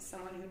experience,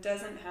 someone who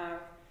doesn't have,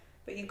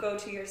 but you go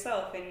to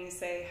yourself and you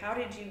say, how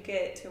did you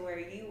get to where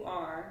you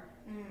are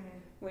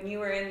when you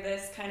were in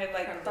this kind of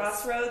like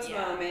crossroads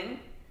moment?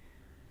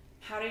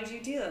 How did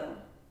you deal?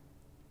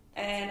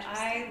 And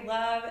I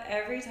love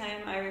every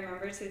time I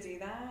remember to do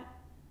that.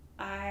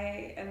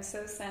 I am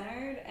so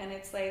centered, and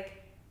it's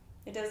like,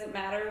 it doesn't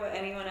matter what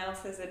anyone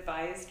else has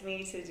advised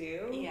me to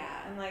do.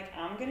 Yeah. I'm like,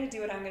 I'm going to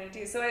do what I'm going to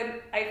do. So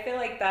I feel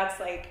like that's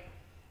like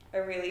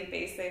a really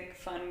basic,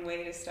 fun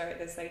way to start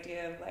this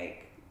idea of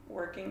like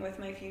working with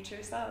my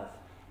future self.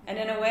 And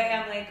in a way,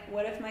 I'm like,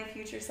 what if my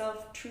future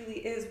self truly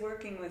is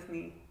working with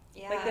me?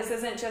 Yeah. Like, this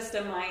isn't just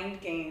a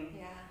mind game.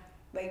 Yeah.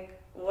 Like,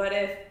 what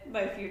if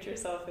my future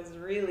self is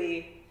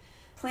really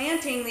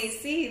planting these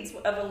seeds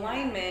of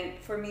alignment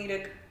for me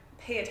to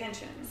pay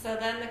attention? So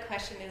then the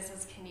question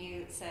is can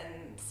you send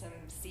some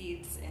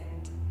seeds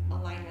and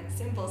alignment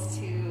symbols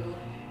to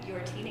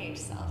your teenage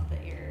self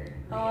that you're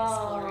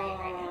exploring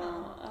right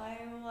now? I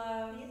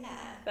love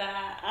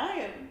that.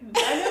 I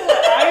know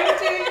what I'm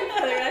doing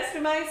for the rest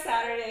of my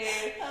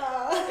Saturday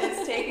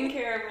is taking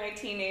care of my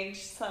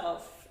teenage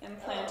self and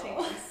planting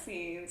these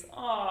seeds.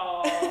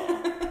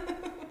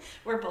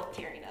 We're both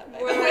tearing up.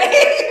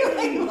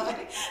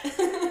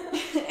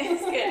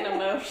 It's getting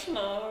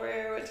emotional over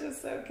here, which is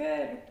so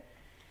good.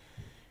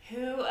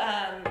 Who,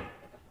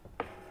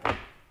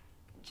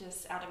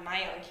 just out of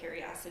my own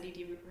curiosity, do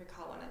you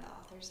recall one of the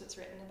authors that's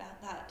written about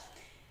that?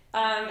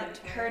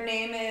 Her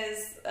name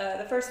is,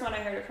 the first one I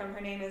heard it from,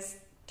 her name is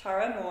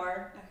Tara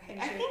Moore. Okay.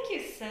 I think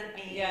you sent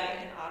me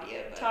an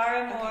audio book.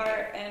 Tara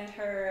Moore, and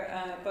her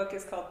book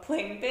is called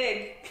Playing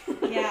Big.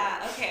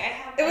 Yeah, okay.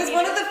 It was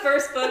one of the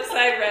first books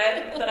I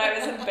read that I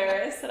was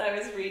embarrassed that I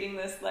was reading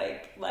this,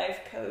 like,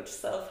 life coach,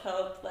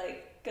 self-help,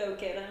 like, go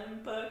get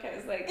 'em book. I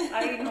was like,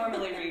 I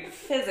normally read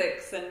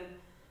physics and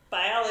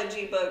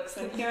biology books,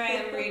 and here I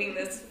am reading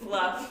this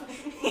fluff.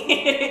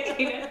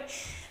 You know?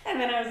 And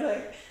then I was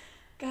like,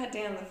 God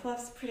damn, the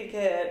fluff's pretty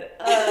good.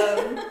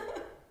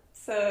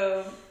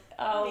 So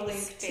I'll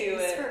link to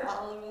it. For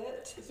all of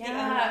it.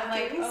 Yeah, I'm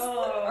like,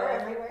 or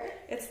everywhere.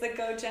 It's the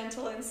Go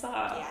Gentle and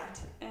Soft.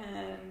 Yeah.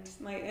 And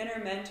my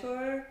inner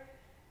mentor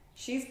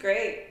She's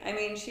great. I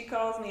mean, she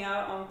calls me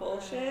out on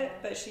bullshit,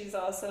 but she's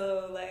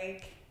also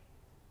like,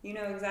 you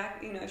know,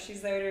 exactly, you know,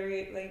 she's there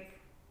to like,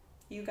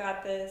 you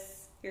got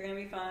this, you're gonna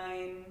be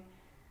fine.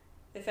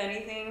 If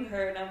anything,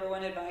 her number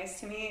one advice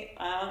to me,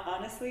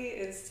 honestly,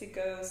 is to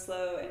go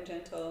slow and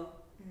gentle.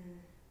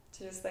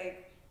 To just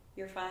like,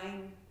 you're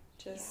fine.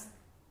 Just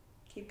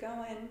keep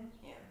going.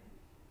 Yeah.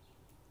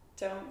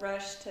 Don't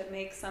rush to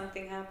make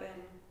something happen.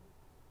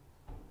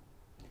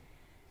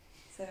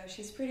 So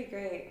she's pretty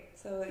great.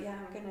 So yeah,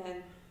 I'm gonna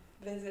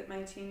visit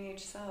my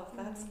teenage self.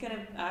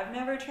 I've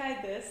never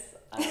tried this.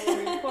 I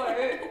will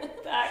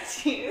report back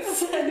to you.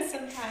 Spend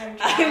some time.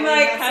 I'm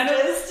like kind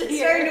of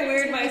starting to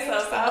weird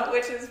myself out,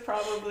 which is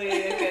probably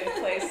a good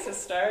place to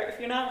start. If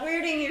you're not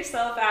weirding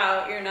yourself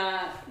out, you're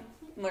not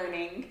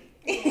learning.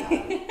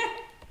 Yeah.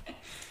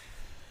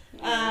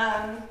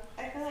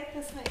 I feel like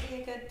this might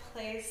be a good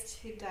place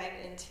to dive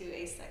into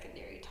a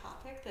secondary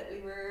topic that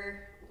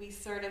we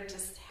sort of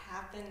just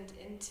happened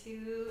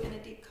into in a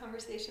deep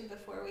conversation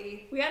before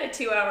we had a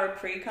 2-hour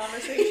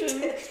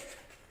pre-conversation.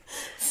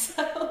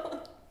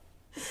 So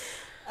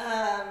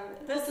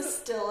we'll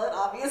distill it,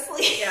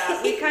 obviously.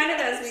 Yeah, we kind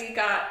of, as we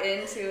got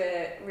into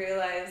it,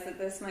 realized that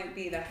this might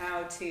be the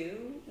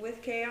how-to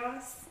with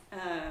chaos.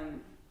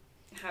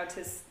 How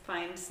to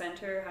find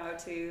center,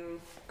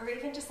 or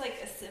even just like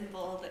a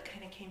symbol that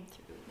kind of came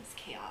through in this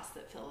chaos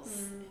that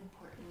feels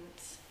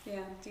important.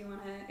 Yeah, do you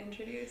want to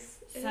introduce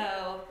it?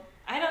 So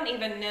I don't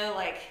even know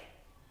I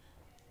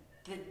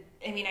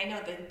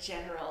know the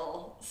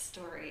general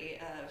story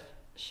of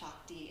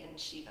Shakti and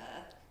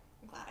Shiva.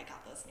 I'm glad I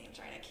got those names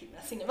right. I keep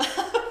messing them up.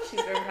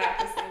 She's been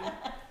practicing.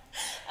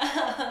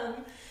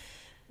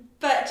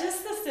 But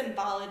just the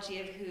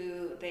symbology of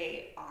who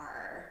they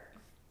are,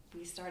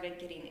 we started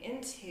getting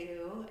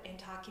into and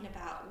talking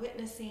about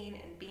witnessing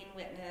and being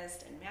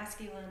witnessed and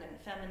masculine and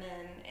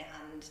feminine,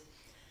 and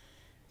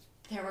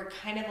there were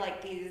kind of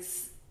like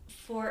these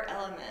 4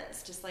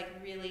 elements, just like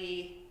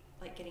really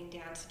like getting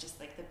down to just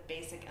like the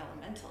basic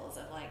elementals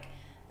of like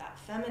that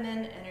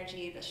feminine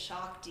energy, the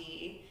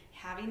Shakti,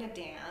 having a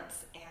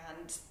dance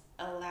and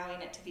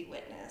allowing it to be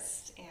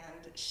witnessed,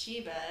 and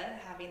Shiva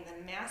having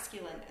the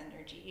masculine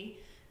energy,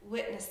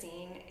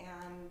 witnessing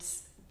and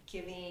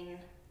giving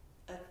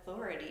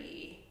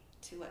authority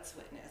to what's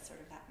witnessed, sort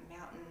of that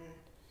mountain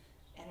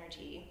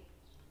energy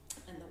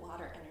and the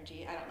water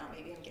energy. I don't know,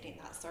 maybe I'm getting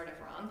that sort of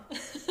wrong.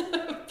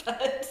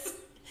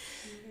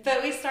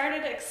 But we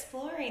started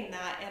exploring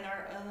that in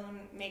our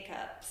own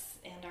makeups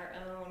and our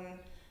own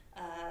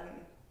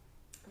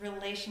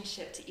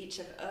relationship to each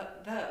of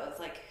those.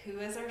 Like, who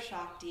is our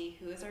Shakti?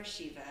 Who is our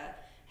Shiva?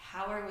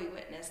 How are we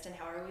witnessed and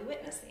how are we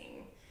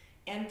witnessing?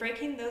 And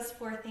breaking those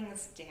 4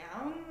 things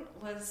down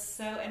was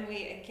so, and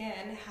we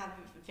again have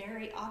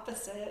very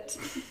opposite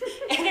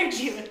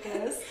energy with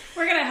this.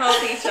 We're going to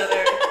help each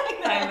other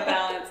find the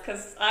balance,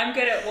 because I'm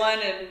good at one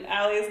and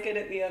Allie's good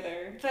at the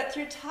other. But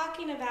through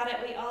talking about it,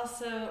 we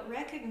also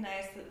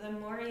recognize that the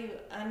more you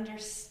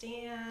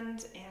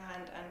understand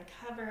and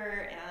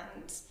uncover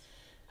and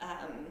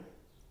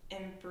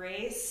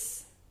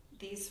embrace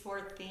these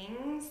 4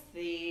 things,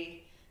 the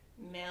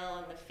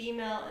male and the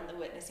female and the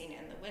witnessing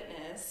and the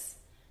witness,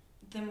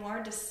 the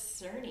more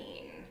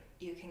discerning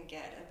you can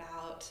get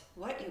about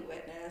what you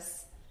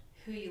witness,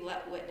 who you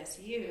let witness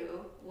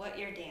you, what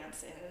your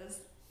dance is,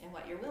 and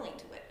what you're willing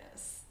to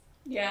witness.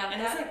 Yeah.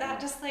 And isn't that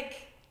just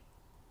like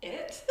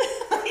it?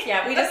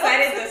 Yeah, we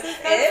decided this is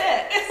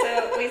it.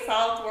 So we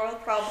solved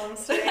world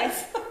problems today.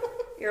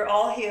 You're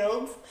all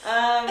healed.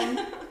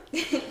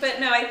 But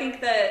no, I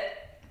think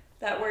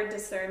that word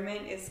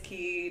discernment is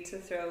key to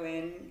throw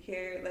in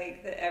here.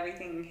 Like, that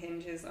everything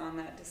hinges on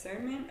that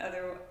discernment.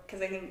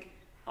 Because I think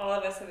all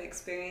of us have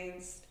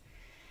experienced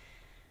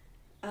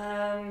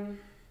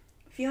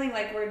feeling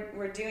like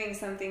we're doing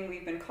something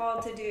we've been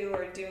called to do,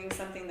 or doing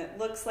something that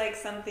looks like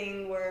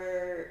something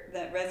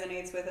that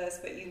resonates with us,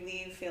 but you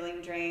leave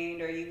feeling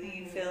drained, or you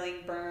leave feeling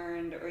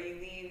burned, or you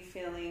leave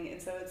feeling, and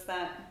so it's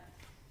that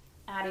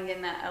adding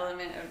in that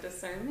element of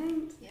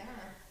discernment.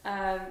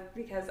 Yeah.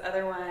 Because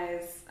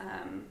otherwise,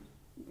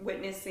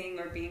 witnessing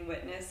or being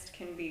witnessed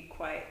can be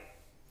quite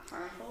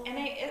harmful. And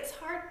it's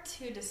hard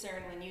to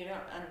discern when you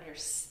don't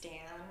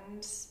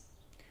understand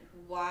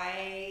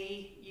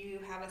why you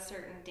have a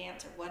certain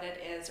dance, or what it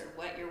is, or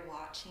what you're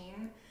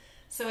watching.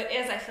 So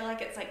I feel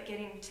like it's like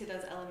getting to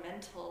those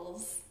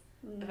elementals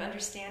of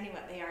understanding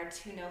what they are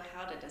to know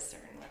how to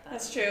discern with them.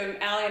 That's true.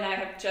 Allie and I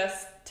have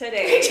just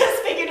today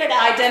just figured it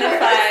out.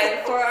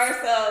 Identified for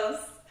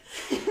ourselves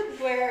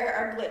where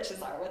our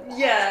glitches are with that.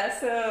 Yeah,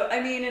 so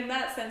I mean, in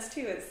that sense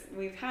too,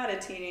 we've had a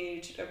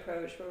teenage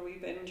approach where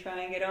we've been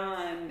trying it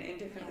on in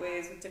different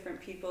ways with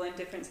different people in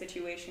different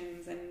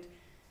situations,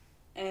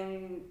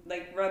 and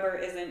like rubber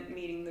isn't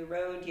meeting the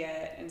road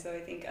yet, and so I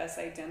think us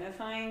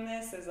identifying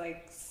this is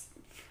like,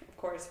 of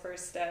course,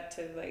 first step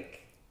to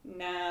like,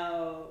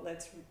 now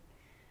let's,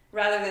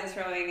 rather than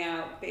throwing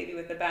out baby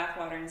with the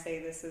bathwater and say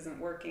this isn't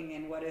working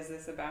and what is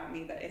this about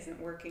me that isn't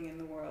working in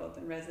the world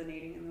and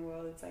resonating in the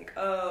world, it's like,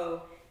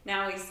 oh,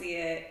 now we see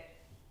it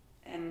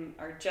and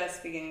are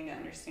just beginning to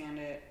understand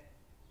it.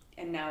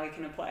 and now we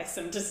can apply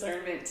some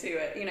discernment to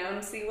it, you know,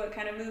 and see what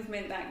kind of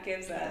movement that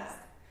gives us.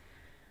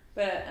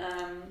 But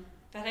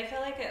I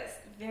feel like it's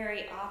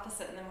very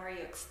opposite, and the more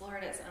you explore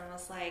it, it's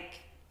almost like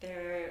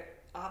they're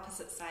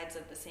opposite sides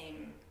of the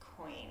same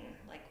coin.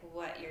 Like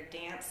what you're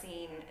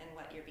dancing and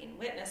what you're being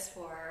witnessed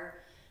for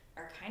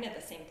are kind of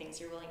the same things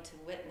you're willing to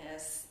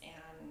witness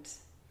and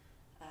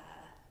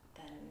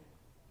then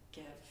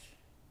give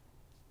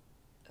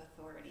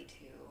authority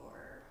to,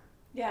 or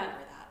yeah.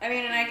 whatever that. I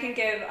mean, and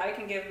I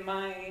can give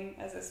mine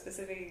as a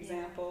specific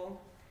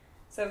example.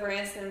 So for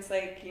instance,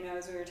 like, you know,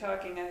 as we were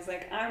talking, I was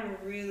like, I'm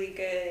really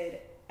good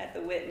at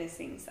the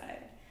witnessing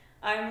side.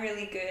 I'm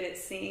really good at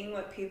seeing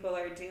what people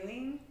are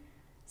doing,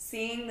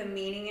 seeing the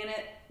meaning in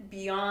it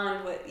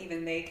beyond what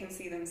even they can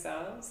see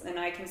themselves. And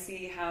I can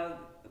see how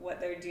what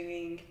they're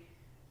doing,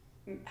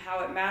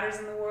 how it matters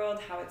in the world,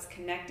 how it's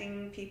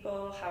connecting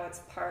people, how it's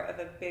part of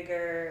a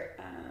bigger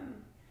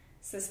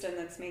system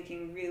that's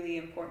making really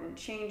important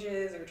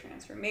changes or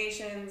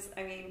transformations.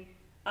 I mean,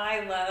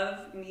 I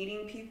love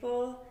meeting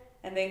people,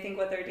 and they think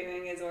what they're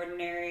doing is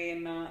ordinary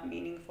and not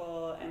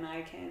meaningful, and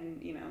I can,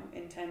 you know,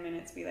 in 10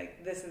 minutes be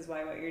like, this is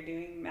why what you're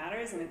doing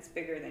matters, and it's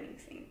bigger than you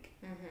think.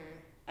 Mm-hmm.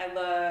 I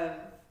love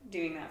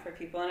doing that for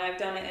people, and I've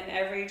done it in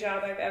every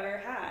job I've ever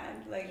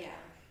had. Like,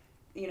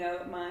 you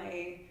know,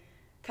 my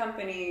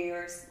company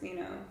or, you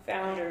know,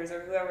 founders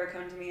or whoever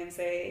come to me and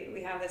say,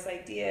 we have this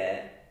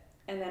idea,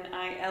 and then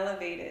I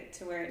elevate it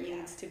to where it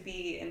needs to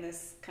be in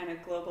this kind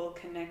of global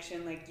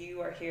connection, like you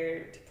are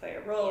here to play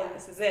a role, and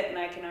this is it, and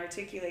I can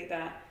articulate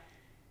that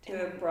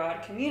to a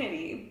broad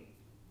community.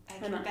 I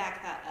can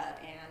back that up,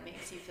 and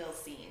makes you feel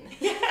seen.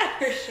 Yeah,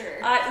 for sure.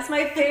 It's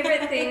my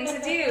favorite thing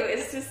to do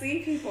is to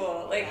see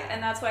people, like,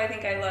 and that's why I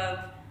think I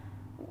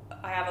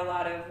have a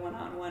lot of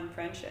one-on-one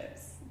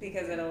friendships,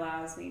 because it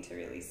allows me to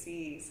really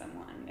see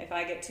someone. If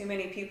I get too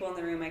many people in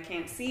the room, I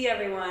can't see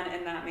everyone,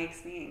 and that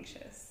makes me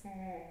anxious.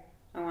 Mm-hmm.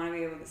 I want to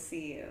be able to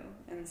see you,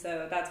 and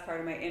so that's part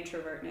of my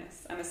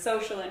introvertness. I'm a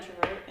social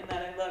introvert in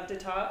that I love to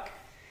talk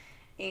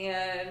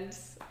and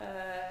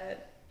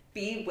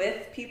be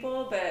with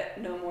people, but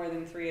no more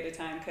than 3 at a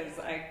time, because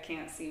I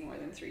can't see more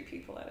than 3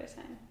 people at a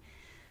time.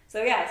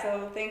 So yeah,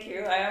 so thank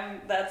you.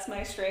 That's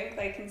my strength.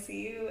 I can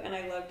see you, and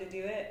I love to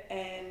do it.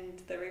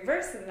 And the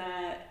reverse of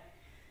that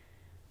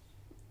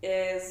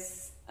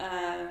is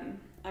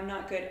I'm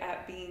not good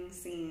at being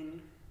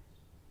seen.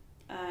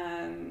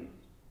 I'm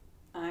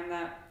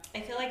that. I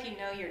feel like you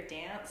know your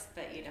dance,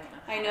 but you don't know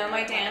how I know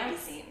my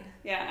dance. To be seen.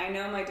 Yeah, I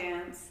know my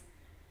dance.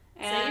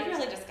 And so you've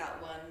really just got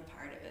one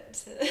part of it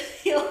to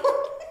heal.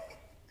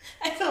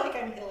 I feel like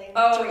I'm healing.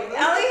 Oh, Ellie,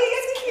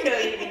 I think you know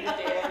you need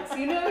to dance.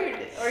 You know you're,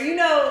 or you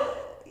know,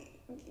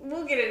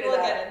 we'll get into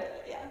that. Get into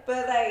it, yeah.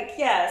 But like,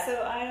 yeah,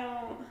 so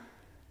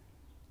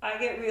I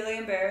get really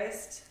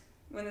embarrassed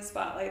when the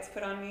spotlight's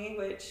put on me,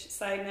 which,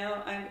 side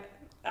note,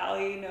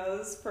 Allie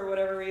knows for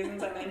whatever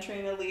reasons I'm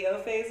entering a Leo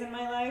phase in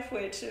my life,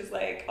 which is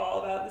like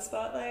all about the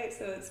spotlight.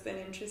 So it's been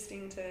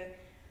interesting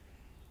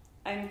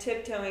I'm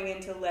tiptoeing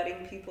into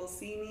letting people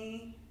see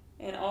me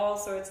in all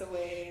sorts of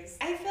ways.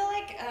 I feel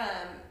like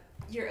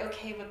you're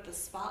okay with the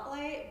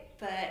spotlight,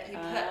 but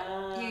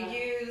you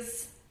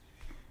use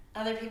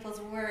other people's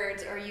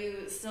words, or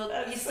you still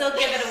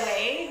give it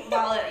away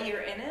while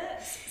you're in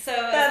it. So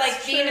it's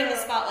like being in the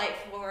spotlight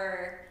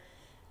for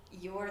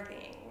your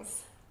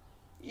things.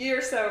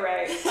 You're so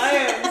right.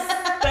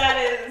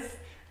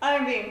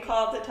 I'm being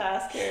called to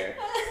task here.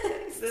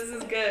 This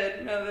is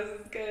good. No, this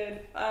is good.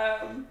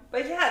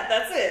 But yeah,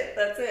 that's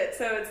it.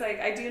 So it's like,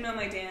 I do know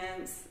my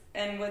dance,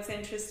 and what's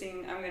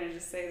interesting, I'm going to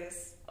just say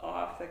this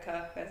off the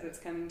cuff as it's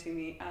coming to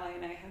me. Allie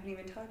and I haven't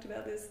even talked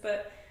about this,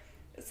 but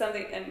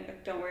something, and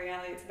don't worry,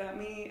 Allie, it's about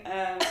me.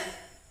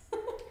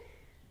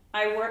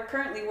 I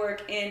currently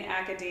work in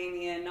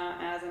academia,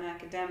 not as an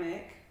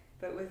academic,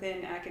 but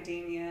within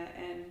academia,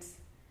 and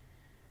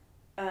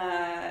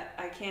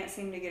I can't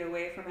seem to get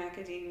away from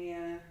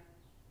academia,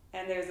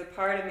 and there's a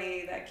part of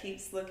me that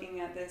keeps looking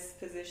at this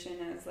position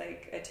as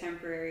like a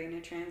temporary and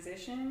a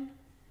transition,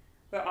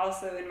 but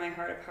also in my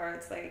heart of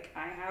hearts, like,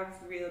 I have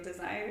real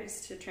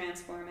desires to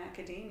transform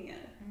academia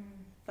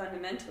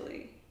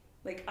fundamentally.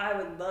 Like, I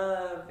would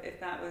love if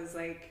that was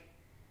like,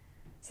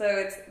 so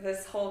it's,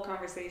 this whole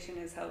conversation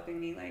is helping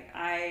me, like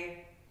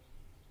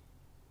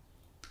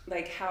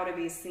how to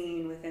be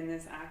seen within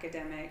this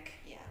academic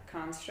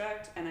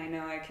construct, and I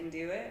know I can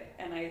do it,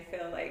 and I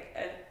feel like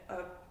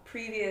a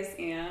previous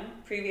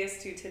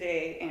to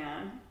today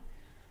Anne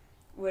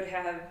would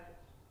have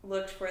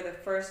looked for the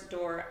first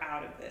door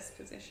out of this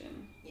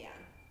position. Yeah.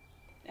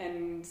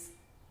 And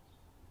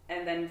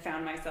then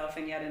found myself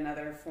in yet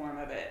another form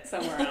of it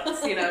somewhere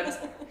else, you know,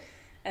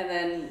 and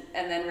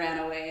then ran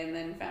away and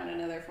then found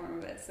another form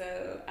of it.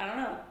 So I don't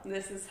know.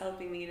 This is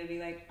helping me to be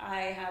like,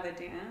 I have a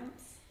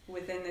dance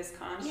within this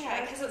construct.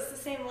 Yeah, because it's the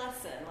same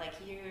lesson. Like,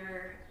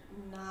 you're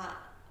not,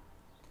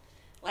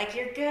 like,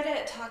 you're good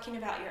at talking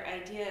about your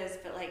ideas,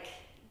 but like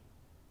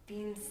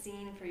being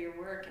seen for your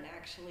work and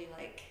actually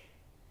like.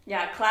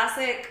 Yeah,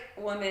 classic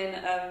woman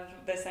of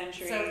the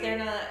century. So if they're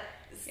not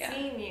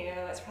seen you,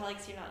 it's probably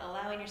because you're not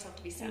allowing yourself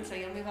to be seen. So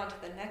you'll move on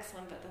to the next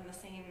one, but then the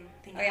same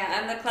thing. Oh yeah,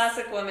 I'm the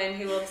classic woman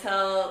who will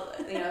tell,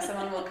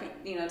 someone will,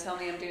 tell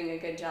me I'm doing a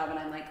good job, and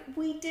I'm like,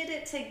 we did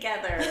it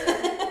together.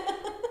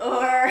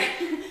 or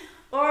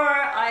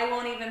I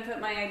won't even put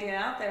my idea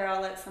out there.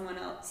 I'll let someone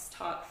else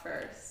talk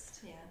first.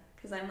 Yeah.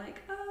 Because I'm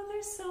like, oh,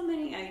 there's so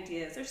many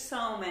ideas. There's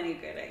so many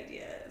good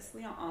ideas.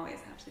 We don't always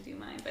have to do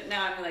mine. But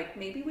now I'm like,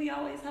 maybe we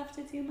always have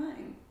to do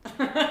mine.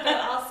 But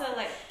also,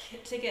 like,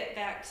 to get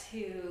back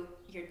to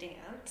your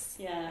dance.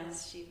 Yeah.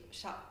 As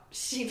Shakti.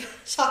 Sorry.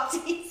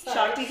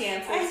 Shakti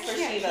dances for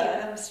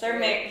Shiva.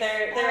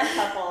 They're a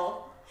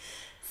couple.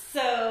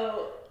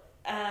 So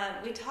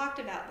we talked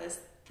about this,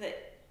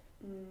 that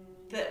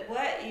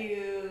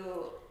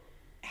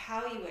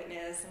how you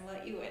witness and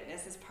what you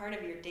witness is part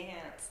of your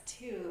dance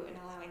too, and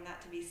allowing that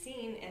to be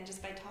seen. And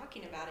just by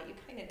talking about it, you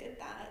kind of did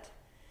that.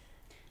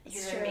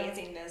 Your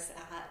amazingness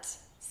at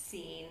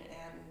seeing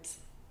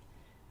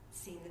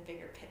the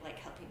bigger pit, like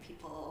helping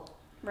people.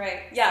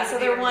 Right. Yeah. So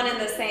they're one and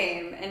the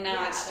same, and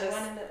now it's just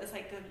it's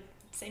like the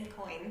same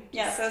coin.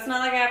 Yeah. So it's not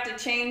like I have to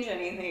change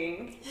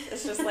anything.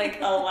 It's just like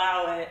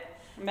allow it.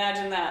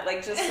 Imagine that.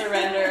 Like just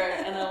surrender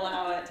and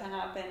allow it to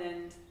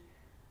happen.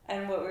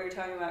 And what we were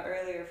talking about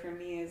earlier for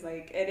me is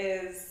like it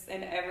is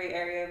in every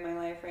area of my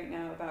life right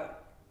now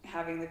about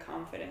having the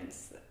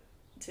confidence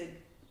to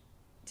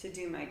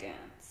do my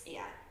dance.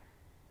 Yeah.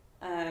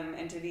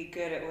 And to be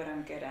good at what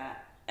I'm good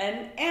at.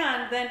 And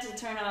then to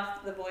turn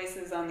off the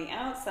voices on the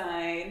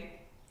outside.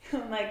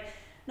 Like,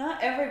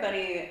 not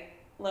everybody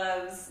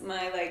loves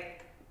my,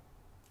 like,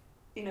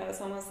 it's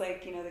almost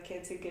like, the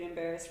kids who get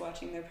embarrassed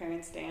watching their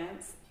parents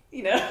dance.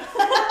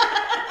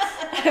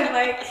 I'm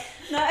like,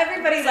 not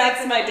everybody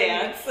likes my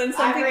dance. And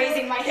I'm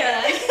raising my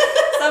hand.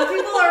 Some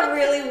people are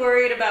really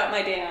worried about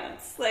my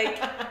dance.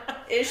 Like,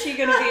 is she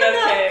going to be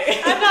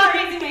okay? I'm not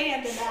raising my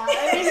hand to that.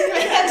 I'm raising my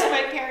hand to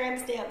my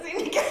parents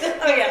dancing because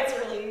it's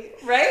really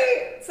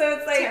right? So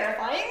it's like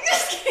terrifying.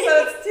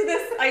 So it's to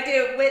this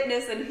idea of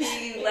witness and who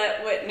you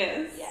let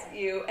witness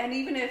you. And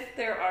even if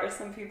there are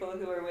some people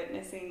who are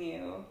witnessing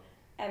you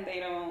and they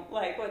don't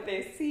like what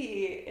they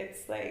see,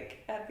 it's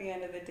like at the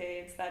end of the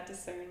day, it's that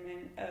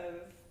discernment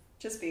of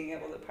just being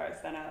able to parse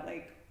that out.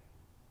 Like,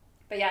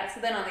 but yeah, so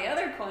then on the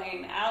other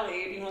coin,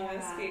 Allie, do you want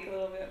to speak a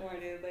little bit more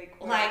to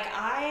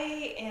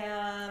I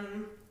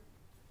am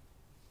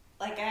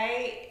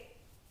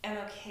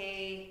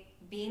okay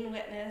being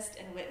witnessed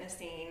and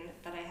witnessing,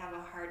 but I have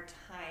a hard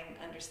time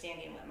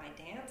understanding what my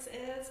dance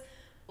is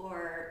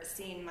or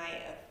seeing my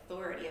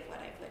authority of what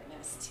I've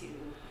witnessed to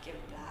give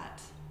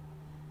that,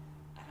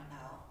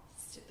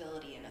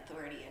 stability and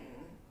authority and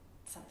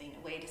something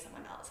away to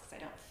someone else, because I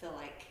don't feel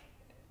like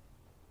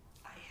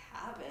I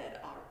have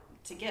it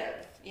to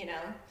give,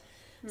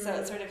 Mm-hmm. So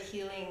it's sort of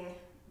healing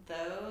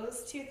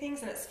those two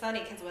things. And it's funny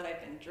because what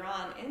I've been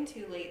drawn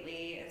into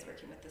lately is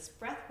working with this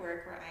breath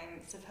work where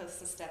I'm supposed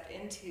to step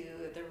into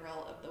the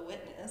role of the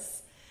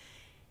witness.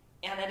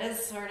 And it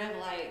is sort of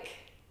like,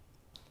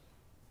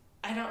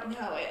 I don't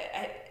know,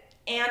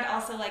 and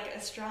also like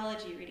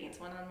astrology readings,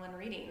 one-on-one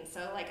readings.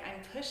 So like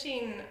I'm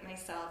pushing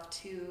myself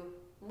to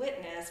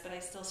witness, but I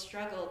still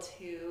struggle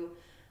to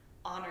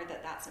honor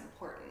that that's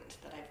important,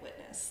 that I've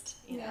witnessed,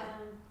 you know,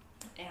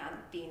 and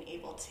being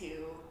able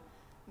to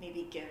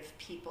maybe give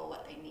people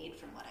what they need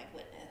from what I've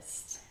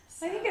witnessed.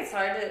 So. I think it's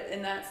hard to,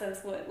 in that sense,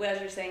 as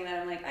you're saying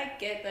that, I'm like, I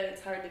get that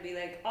it's hard to be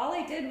like, all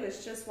I did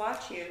was just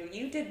watch you.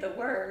 You did the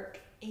work.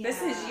 Yeah.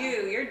 This is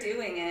you. You're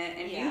doing it,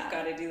 and you've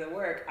got to do the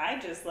work. I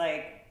just,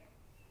 like,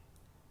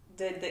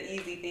 did the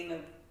easy thing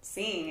of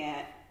seeing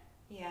it.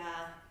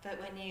 Yeah, but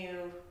when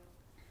you,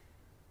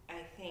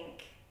 I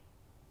think,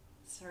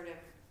 sort of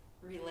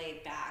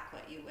relay back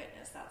what you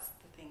witnessed, that's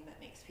the thing that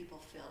makes people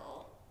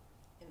feel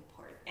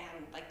important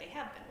and like they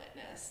have been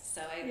witnessed.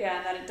 So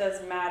that it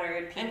does matter,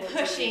 and people I'm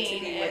pushing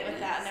to be it with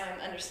that. Now I'm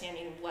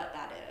understanding what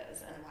that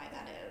is and why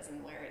that is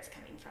and where it's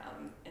coming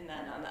from. And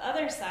then on the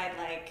other side,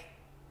 like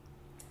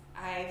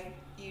I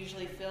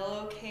usually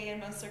feel okay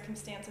in most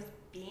circumstances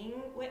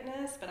being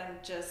witnessed, but I'm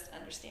just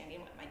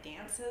understanding what my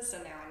dance is. So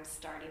now I'm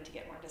starting to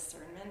get more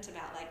discernment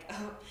about like,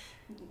 oh,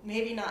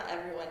 maybe not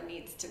everyone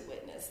needs to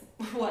witness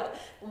what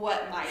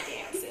my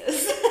dance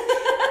is.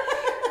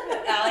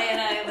 Allie and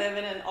I live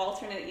in an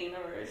alternate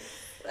universe.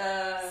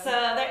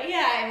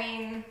 I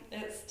mean,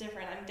 it's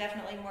different. I'm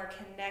definitely more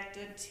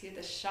connected to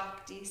the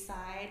Shakti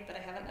side, but I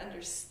haven't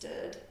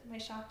understood my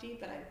Shakti,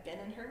 but I've been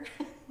in her.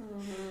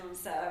 Mm-hmm.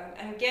 So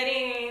I'm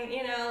getting,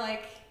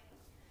 like,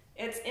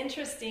 it's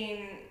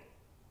interesting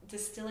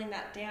distilling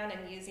that down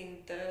and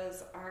using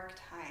those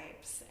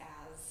archetypes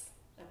as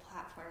a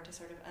platform to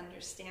sort of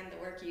understand the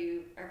work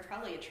you are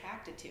probably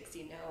attracted to, because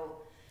you know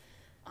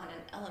on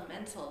an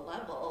elemental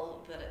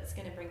level that it's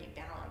going to bring you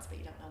balance, but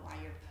you don't know why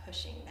you're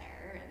pushing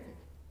there. And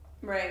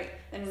right.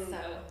 And so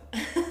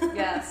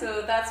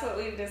so that's what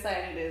we've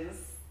decided is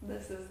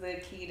this is the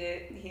key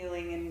to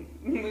healing and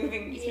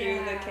moving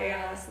through the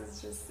chaos,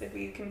 is just if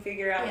you can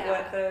figure out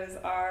what those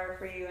are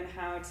for you and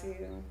how to.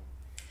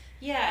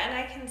 Yeah, and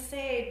I can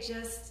say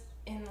just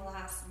in the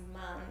last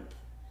month,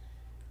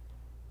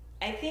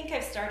 I think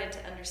I've started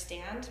to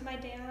understand my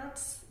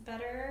dance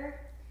better.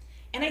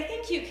 And I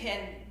think you can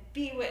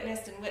be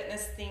witnessed and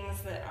witness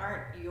things that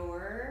aren't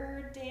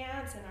your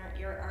dance and aren't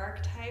your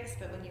archetypes,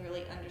 but when you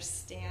really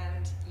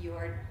understand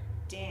your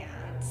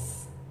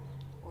dance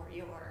or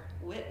your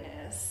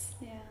witness,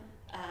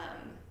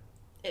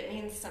 it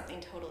means something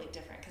totally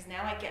different. Because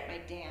now I get my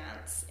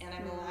dance and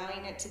I'm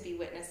allowing it to be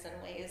witnessed in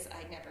ways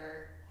I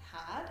never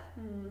had,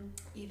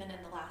 even in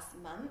the last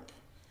month.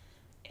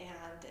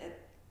 And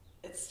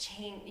it's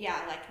changed. Yeah,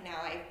 like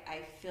now I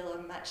feel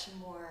a much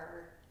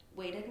more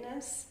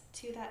weightedness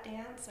to that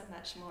dance, a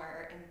much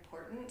more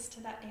importance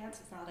to that dance.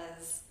 It's not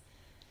as,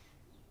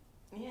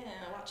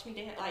 watch me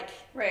dance. Like,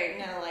 right.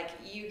 No, like,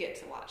 you get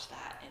to watch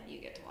that and you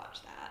get to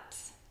watch that.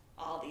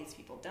 All these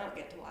people don't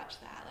get to watch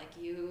that.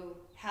 Like, you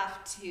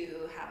have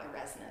to have a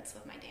resonance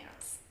with my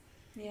dance.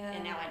 Yeah.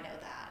 And now I know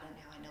that, and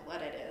now I know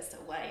what it is,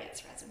 the way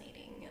it's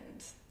resonating,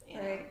 and, you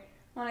know. Right.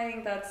 Well, I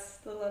think that's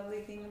the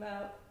lovely thing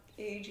about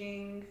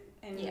aging,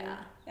 and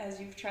as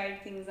you've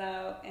tried things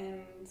out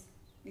and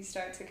you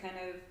start to kind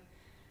of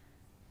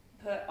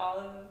put all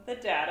of the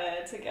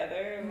data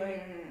together,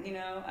 like, you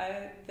know,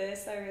 I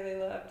really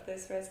loved,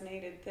 this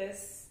resonated,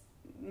 this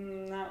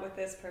not with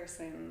this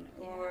person,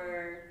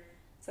 or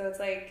so it's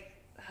like,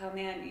 oh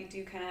man, you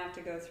do kind of have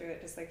to go through it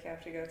just like you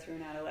have to go through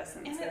an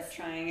adolescence of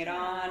trying it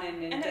on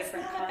and in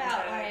different contexts. And it's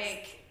not about,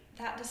 like,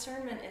 that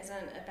discernment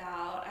isn't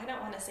about, I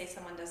don't want to say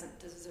someone doesn't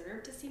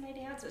deserve to see my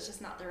dance, it's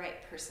just not the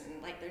right person.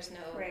 Like, there's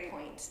no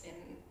point in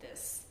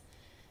this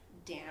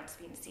dance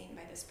being seen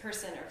by this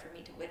person or for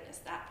me to witness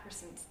that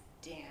person's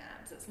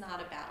dance. It's not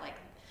about, like,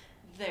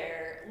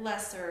 they're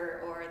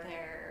lesser or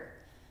they're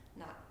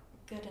not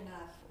good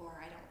enough or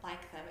I don't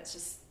like them. It's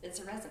just, it's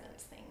a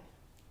resonance thing.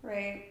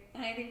 Right.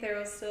 And I think there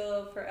will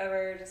still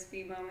forever just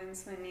be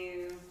moments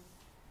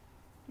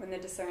when the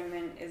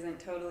discernment isn't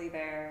totally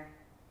there,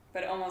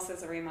 but almost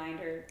as a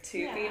reminder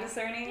to be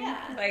discerning.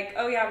 Yeah. Like,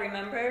 oh yeah,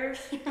 remember?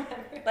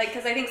 Like,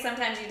 because I think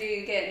sometimes you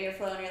get in your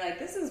flow and you're like,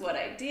 this is what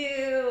I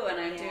do, and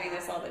I'm doing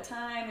this all the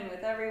time and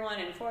with everyone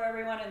and for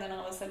everyone, and then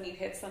all of a sudden you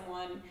hit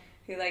someone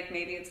who, like,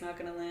 maybe it's not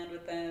going to land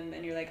with them,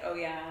 and you're like, oh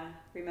yeah,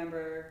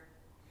 remember.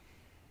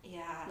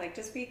 Yeah. Like,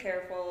 just be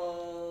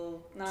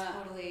careful.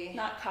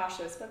 Not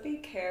cautious, but be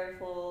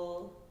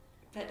careful.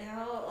 But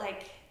now,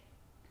 like,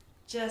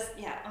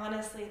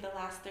 honestly, the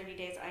last 30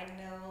 days, I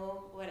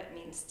know what it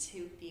means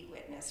to be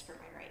witnessed for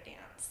my right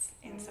dance.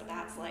 And so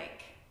that's,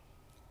 like,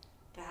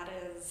 that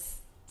is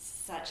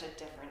such a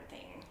different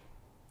thing.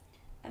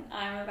 And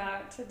I'm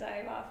about to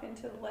dive off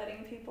into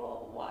letting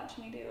people watch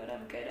me do what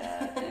I'm good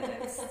at, and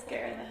it's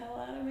scaring the hell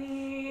out of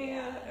me.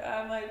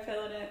 I'm, like,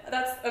 feeling it.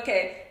 That's,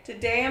 okay,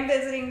 today I'm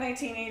visiting my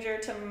teenager.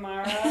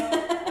 Tomorrow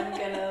I'm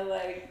gonna,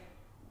 like,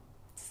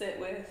 sit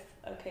with,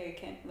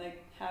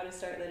 how to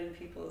start letting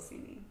people see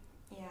me.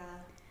 Yeah.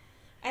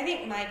 I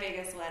think my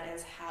biggest one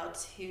is how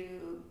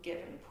to give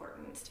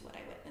importance to what I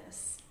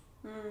witness.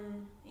 You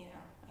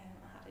know, I don't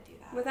know how to do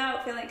that.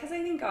 Without feeling, because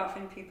I think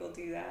often people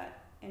do that.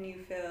 And you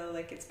feel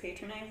like it's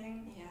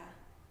patronizing. Yeah.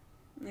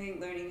 I think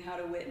learning how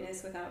to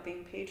witness without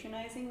being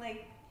patronizing,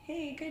 like,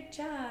 hey, good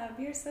job,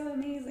 you're so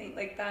amazing.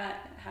 Like,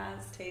 that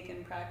has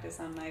taken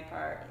practice on my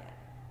part.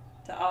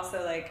 Yeah. To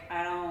also, like,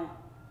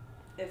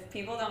 if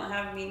people don't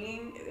have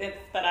meaning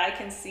that I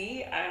can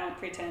see, I don't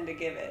pretend to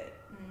give it.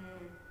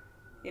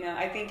 You know,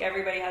 I think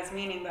everybody has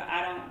meaning, but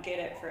I don't get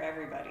it for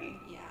everybody.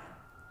 Yeah.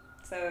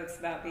 So it's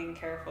about being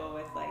careful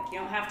with, like, you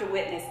don't have to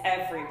witness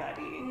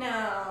everybody.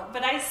 No,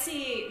 but I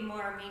see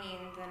more meaning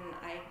than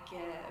I give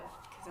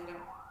because I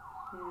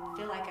don't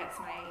feel like it's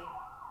my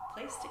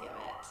place to give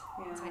it.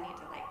 Yeah. So I need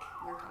to, like,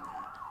 work on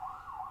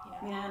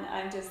that. You know? Man,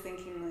 I'm just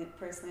thinking, like,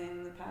 personally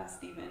in the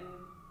past even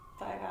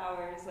 5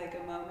 hours, like,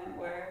 a moment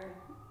where,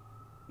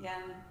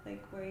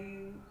 where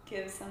you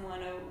give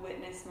someone a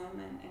witness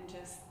moment and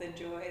just the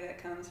joy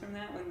that comes from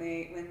that when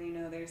you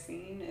know they're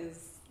seen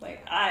is,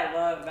 like, I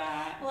love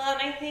that. Well,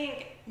 and I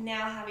think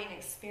now having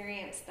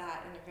experienced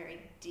that in a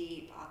very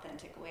deep,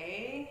 authentic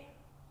way,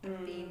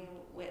 of being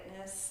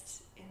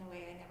witnessed in a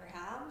way I never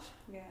have,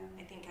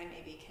 I think I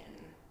maybe can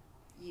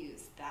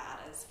use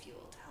that as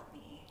fuel to help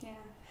me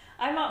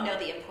know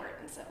the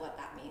importance of what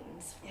that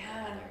means for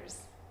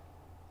others.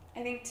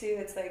 I think, too,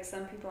 it's like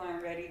some people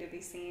aren't ready to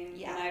be seen.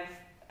 Yeah. And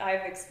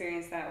I've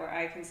experienced that where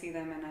I can see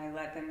them and I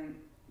let them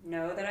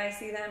know that I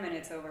see them, and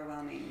it's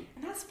overwhelming.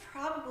 And that's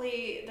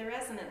probably the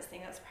resonance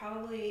thing. That's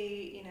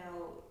probably, you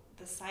know,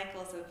 the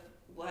cycles of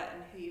what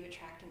and who you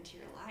attract into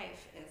your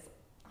life is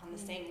on the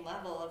same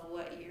level of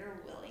what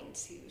you're willing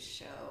to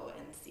show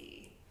and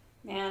see.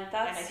 Man,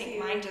 that's and I think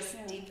huge. Mine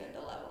just deepened a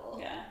level.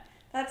 Yeah,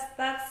 that's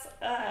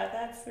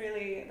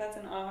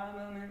an aha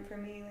moment for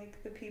me.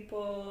 Like, the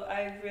people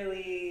I've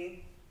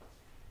really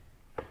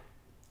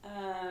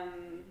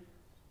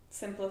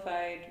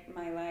simplified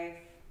my life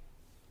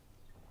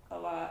a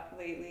lot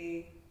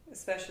lately,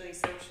 especially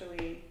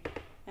socially,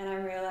 and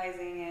I'm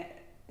realizing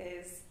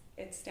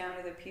it's down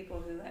to the people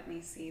who let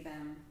me see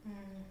them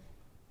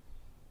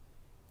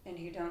and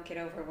who don't get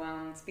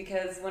overwhelmed,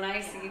 because when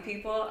I see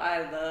people,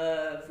 I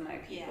love my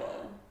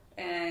people,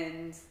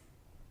 and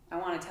I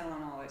want to tell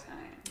them all the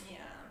time. Yeah.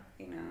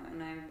 You know,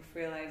 and I've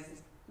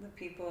realized the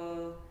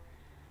people,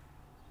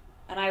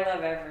 and I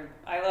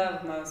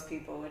love most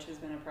people, which has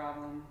been a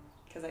problem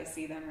because I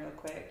see them real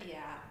quick.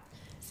 Yeah.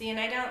 See, and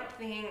I don't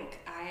think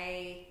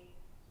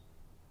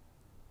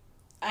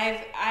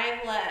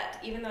I've let,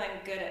 even though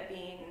I'm good at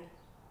being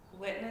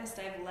witnessed,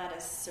 I've let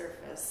a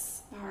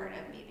surface part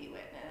of me be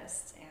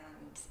witnessed, and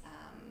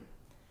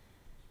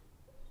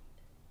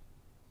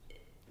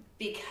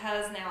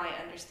because now I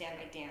understand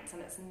my dance,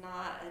 and it's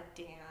not a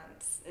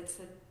dance, it's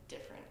a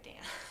different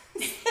dance.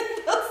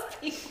 Those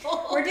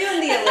people. We're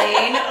doing the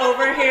Elaine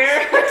over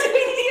here. We're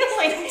doing the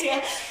Elaine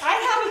dance. I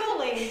have an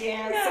Elaine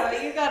dance, so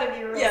you got to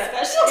be real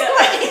special to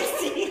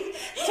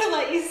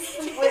let you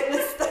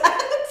witness that.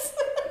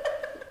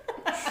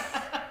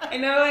 I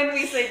know when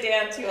we say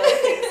dance, you always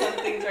think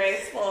something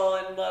graceful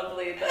and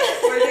lovely, but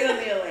we're doing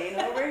the Elaine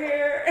over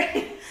here.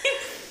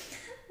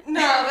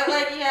 No,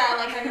 but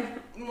I'm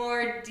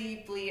more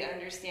deeply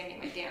understanding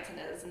my dance, and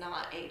it is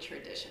not a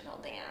traditional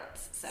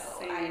dance. So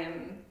Same. I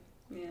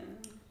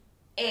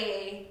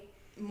am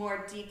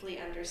more deeply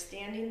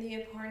understanding the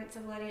importance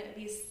of letting it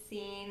be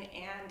seen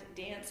and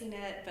dancing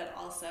it, but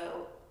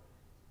also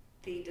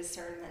the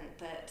discernment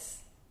that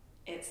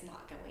it's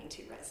not going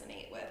to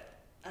resonate with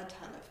a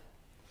ton of.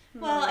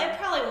 Well, it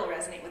probably will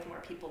resonate with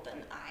more people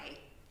than I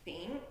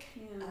think,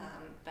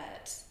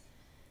 but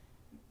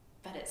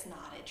it's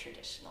not a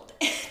traditional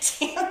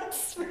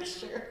dance for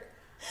sure.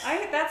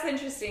 That's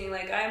interesting.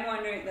 Like, I'm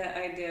wondering that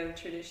idea of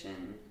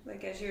tradition.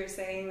 Like, as you were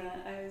saying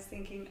that, I was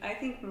thinking, I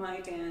think my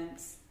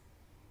dance,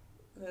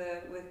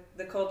 with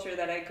the culture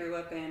that I grew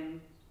up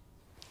in,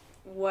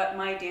 what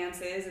my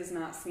dance is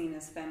not seen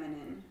as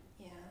feminine.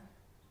 Yeah.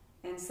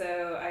 And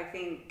so I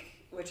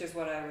think, which is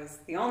what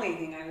the only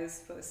thing I was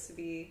supposed to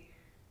be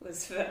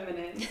was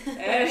feminine.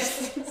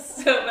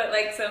 But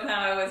like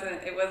somehow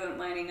it wasn't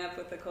lining up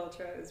with the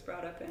culture I was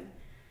brought up in.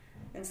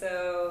 And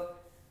so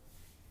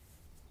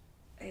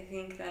I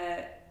think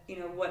that, you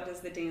know, what does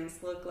the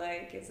dance look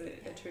like? Is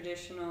it a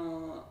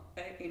traditional,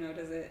 you know,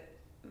 does it,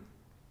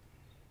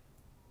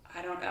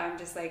 I'm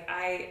just like,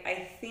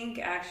 I think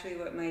actually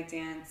what my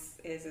dance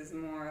is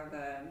more of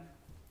a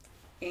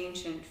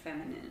ancient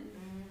feminine.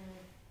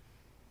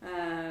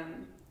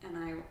 And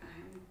I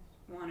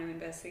want to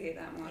investigate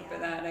that more.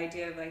 But that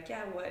idea of like,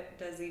 what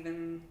does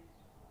even,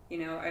 you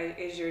know,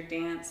 is your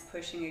dance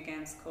pushing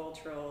against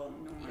cultural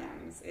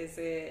norms? Is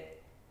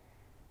it,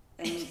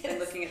 and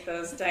looking at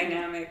those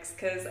dynamics,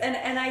 because,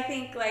 and I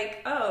think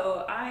like,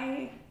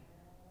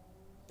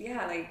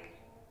 like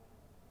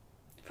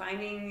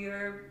finding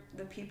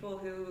the people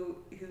who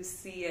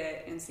see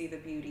it and see the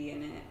beauty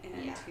in it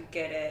and who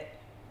get it.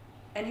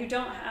 And who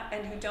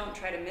don't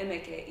try to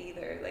mimic it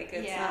either. Like,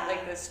 it's not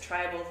like this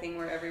tribal thing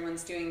where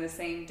everyone's doing the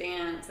same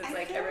dance. It's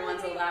like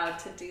everyone's allowed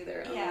to do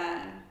their own.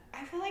 Yeah.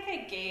 I feel like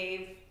I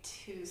gave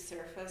too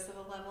surface of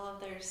a level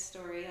of their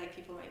story. Like,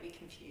 people might be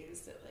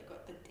confused at like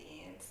what the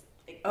dance.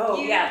 Like,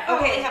 probably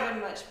have a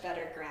much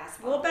better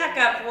grasp. We'll back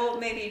up. We'll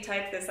maybe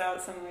type this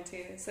out somewhere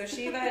too. So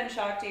Shiva and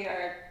Shakti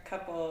are a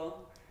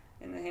couple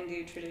in the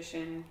Hindu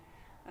tradition.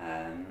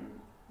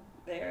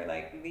 They're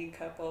like the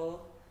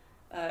couple.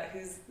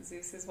 Who's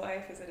Zeus's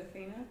wife? Is it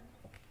Athena?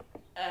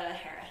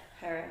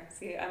 Hera.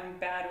 See, I'm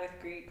bad with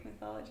Greek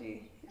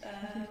mythology.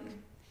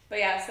 But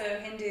yeah, so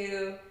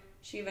Hindu,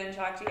 Shiva and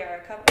Shakti are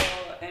a couple,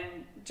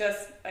 and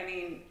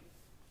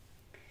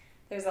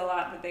there's a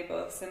lot that they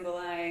both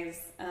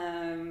symbolize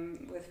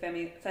with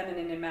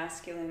feminine and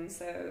masculine.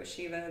 So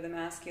Shiva, the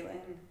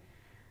masculine,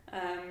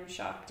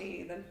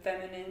 Shakti, the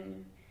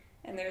feminine.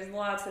 And there's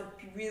lots of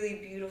really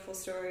beautiful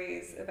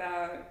stories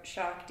about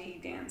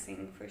Shakti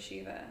dancing for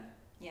Shiva.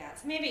 Yeah,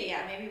 so maybe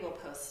we'll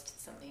post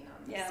something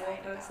on the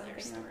site about their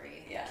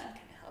story. Yeah. Kind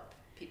of help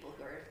people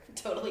who are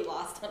totally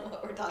lost on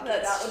what we're talking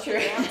That's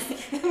true.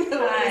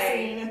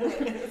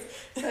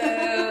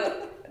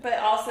 So, but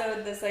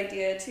also this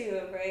idea too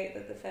of, right,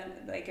 that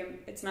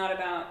it's not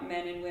about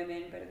men and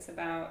women, but it's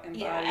about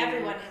embodying. Yeah,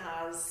 everyone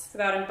has. It's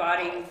about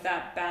embodying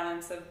that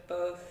balance of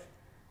both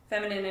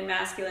feminine and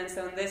masculine.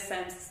 So in this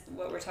sense,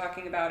 what we're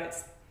talking about,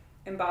 it's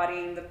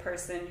embodying the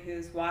person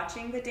who's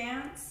watching the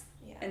dance.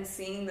 And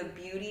seeing the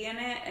beauty in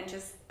it and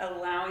just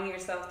allowing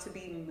yourself to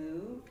be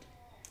moved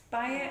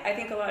by it. I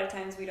think a lot of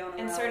times we don't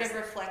allow. And sort of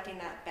reflecting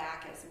that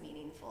back as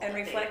meaningful. And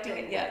reflecting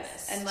it,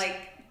 yes. And like,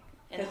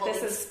 and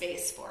holding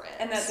space for it.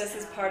 And that this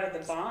is part of the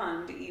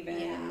bond even.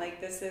 Yeah.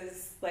 Like, this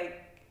is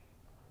like,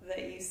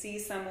 that you see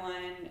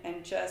someone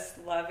and just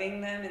loving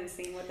them and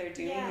seeing what they're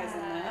doing is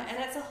enough. And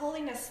it's a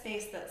holiness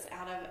space that's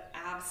out of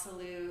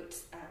absolute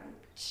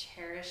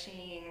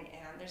cherishing,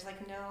 and there's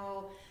like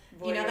no...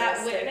 You know,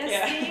 that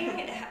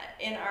witnessing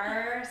in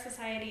our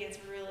society is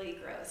really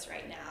gross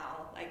right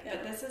now.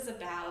 But this is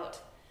about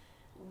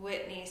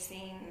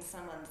witnessing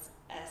someone's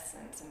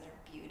essence and their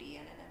beauty,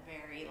 and in a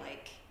very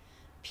like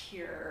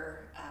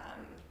pure,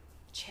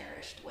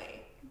 cherished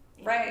way.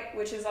 Right,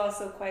 which is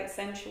also quite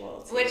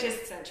sensual too. Which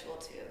is sensual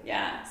too.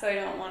 Yeah, so I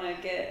don't want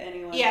to get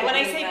anyone. Yeah, when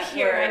I say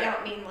pure, word. I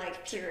don't mean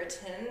like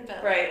Puritan,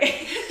 but right.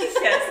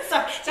 Yes,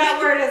 sorry, that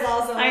word is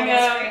also I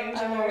know.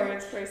 I'm a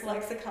words person.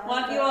 Lexicon.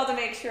 Want you all to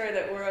make sure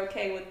that we're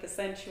okay with the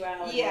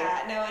sensuality.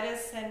 Yeah, no, it is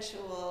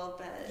sensual,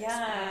 but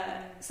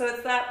yeah. So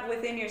it's that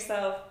within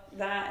yourself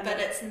but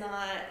it's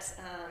not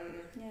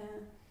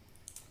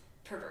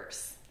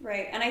perverse.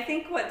 Right, and I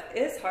think what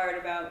is hard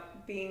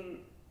about being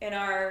in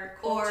our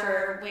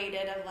culture, or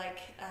weighted of like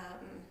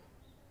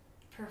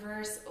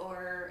perverse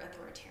or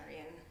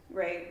authoritarian.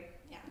 Right.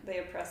 Yeah. The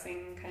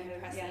oppressing kind of.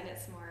 Oppressing,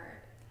 it's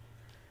more.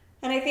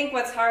 And I think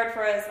what's hard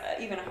for us,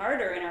 even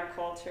harder in our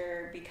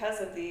culture, because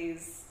of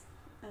these,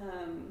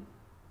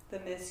 the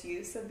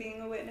misuse of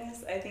being a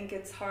witness, I think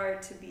it's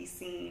hard to be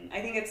seen. I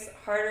think it's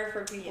harder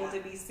for people to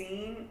be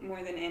seen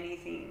more than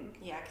anything.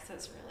 Yeah, because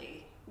it's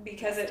really.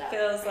 Because it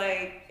feels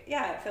like,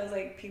 it feels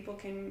like people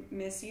can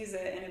misuse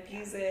it and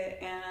abuse it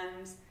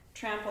and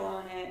trample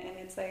on it. And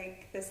it's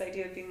like this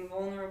idea of being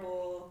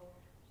vulnerable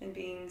and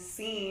being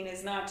seen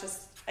is not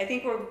just, I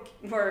think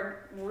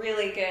we're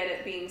really good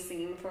at being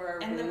seen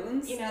for our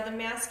wounds. The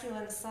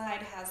masculine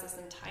side has this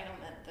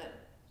entitlement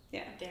that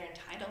they're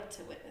entitled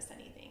to witness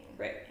anything.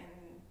 Right.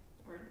 And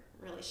we're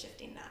really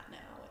shifting that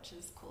now, which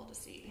is cool to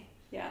see.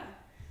 Yeah.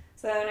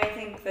 So, and I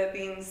think that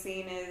being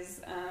seen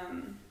is,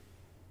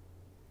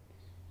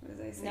 what was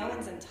I saying? No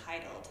one's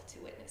entitled to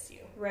witness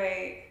you.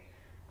 Right.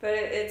 But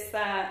it's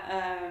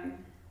that,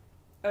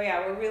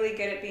 we're really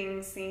good at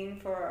being seen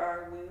for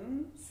our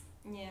wounds.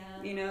 Yeah.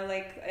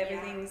 Like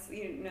everything's,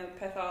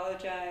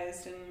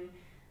 pathologized, and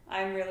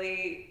I'm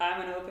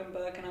an open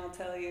book, and I'll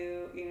tell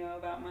you,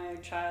 about my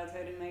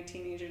childhood and my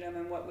teenagerdom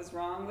and what was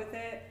wrong with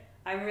it.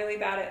 I'm really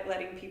bad at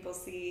letting people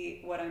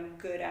see what I'm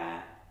good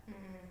at.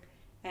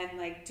 And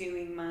like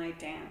doing my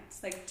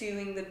dance, like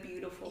doing the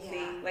beautiful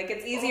thing. Like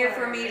it's easier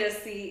for me to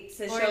see,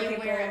 to show people. Or you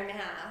wear a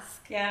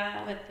mask.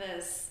 Yeah. With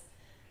this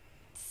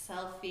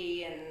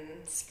selfie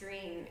and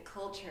screen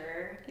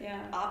culture.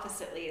 Yeah.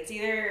 Oppositely, it's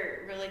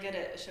either really good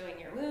at showing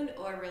your wound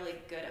or really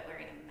good at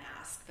wearing a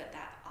mask. But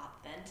that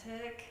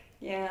authentic,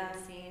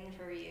 scene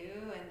for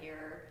you and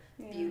your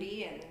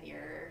beauty and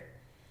your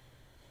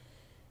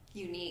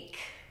unique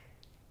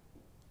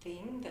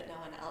thing that no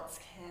one else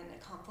can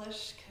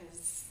accomplish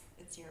because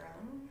it's your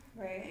own.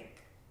 Right.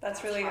 Like,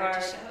 that's really hard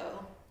to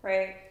show.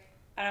 Right.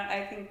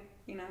 I think,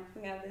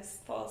 we have this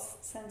false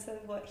sense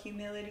of what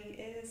humility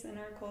is in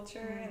our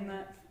culture, and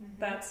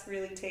that's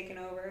really taken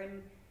over,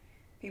 and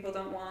people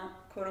don't want,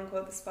 quote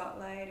unquote, the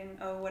spotlight, and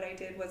what I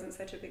did wasn't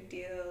such a big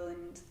deal,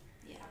 and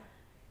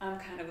I'm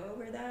kind of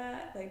over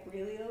that, like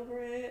really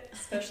over it,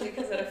 especially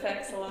because it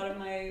affects a lot of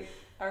my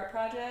art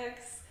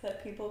projects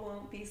that people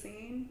won't be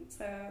seeing.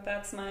 So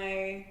that's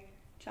my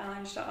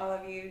challenge to all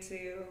of you,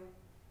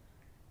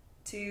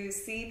 to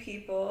see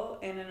people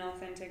in an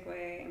authentic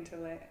way and to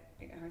let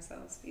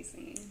ourselves be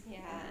seen. Yeah,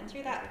 and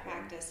through that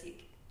practice you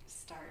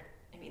start,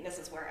 this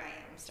is where I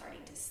am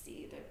starting to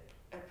see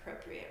the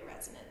appropriate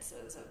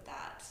resonances of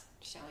that,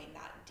 showing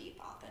that deep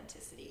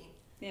authenticity.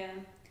 Yeah.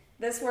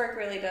 This work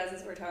really does,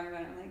 as we're talking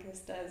about,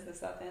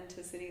 this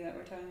authenticity that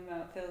we're talking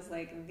about feels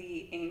like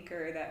the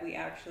anchor that we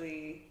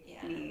actually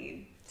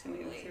need to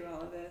move through all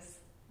of this.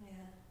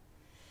 Yeah.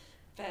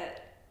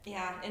 But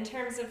in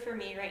terms of, for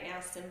me right now,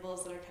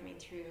 symbols that are coming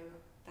through,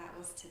 that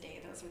was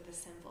today. Those are the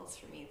symbols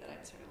for me that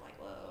I'm sort of like,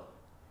 whoa.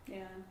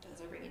 Yeah.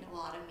 Those are bringing a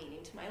lot of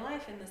meaning to my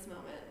life in this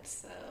moment.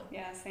 So.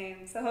 Yeah,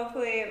 same. So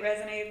hopefully it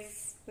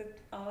resonates with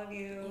all of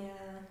you.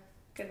 Yeah.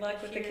 Good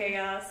luck with the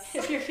chaos.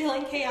 If you're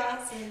feeling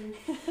chaos and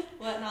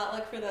whatnot,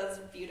 look for those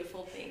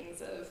beautiful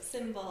things of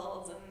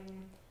symbols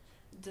and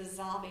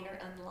dissolving or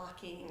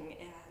unlocking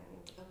and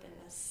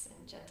openness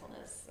and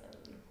gentleness.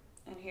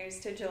 And here's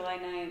to July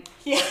 9th.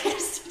 Yeah,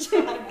 here's to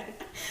July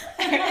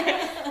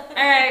 9th. All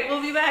right,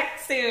 we'll be back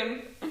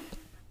soon.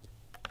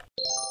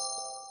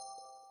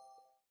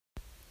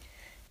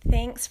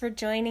 Thanks for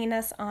joining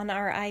us on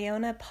our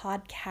Iona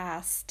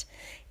podcast.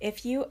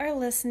 If you are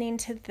listening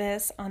to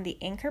this on the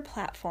Anchor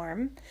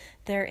platform,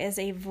 there is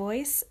a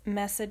voice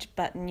message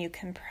button you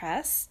can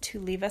press to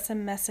leave us a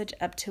message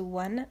up to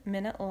 1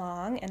 minute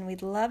long, and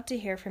we'd love to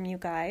hear from you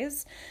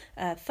guys.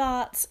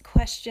 Thoughts,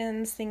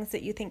 questions, things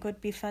that you think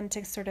would be fun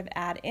to sort of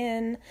add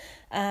in,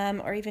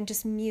 or even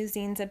just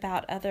musings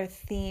about other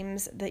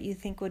themes that you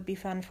think would be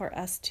fun for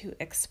us to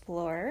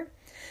explore.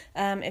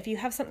 If you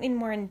have something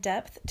more in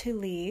depth to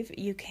leave,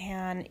 you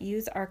can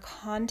use our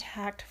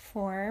contact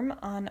form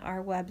on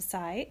our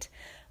website.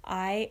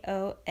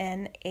 ionaa.co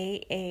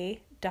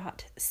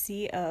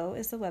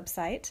is the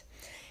website.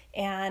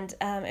 And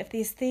if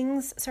these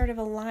things sort of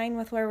align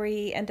with where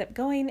we end up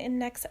going in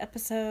next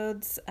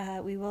episodes,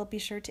 we will be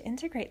sure to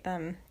integrate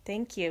them.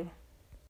 Thank you.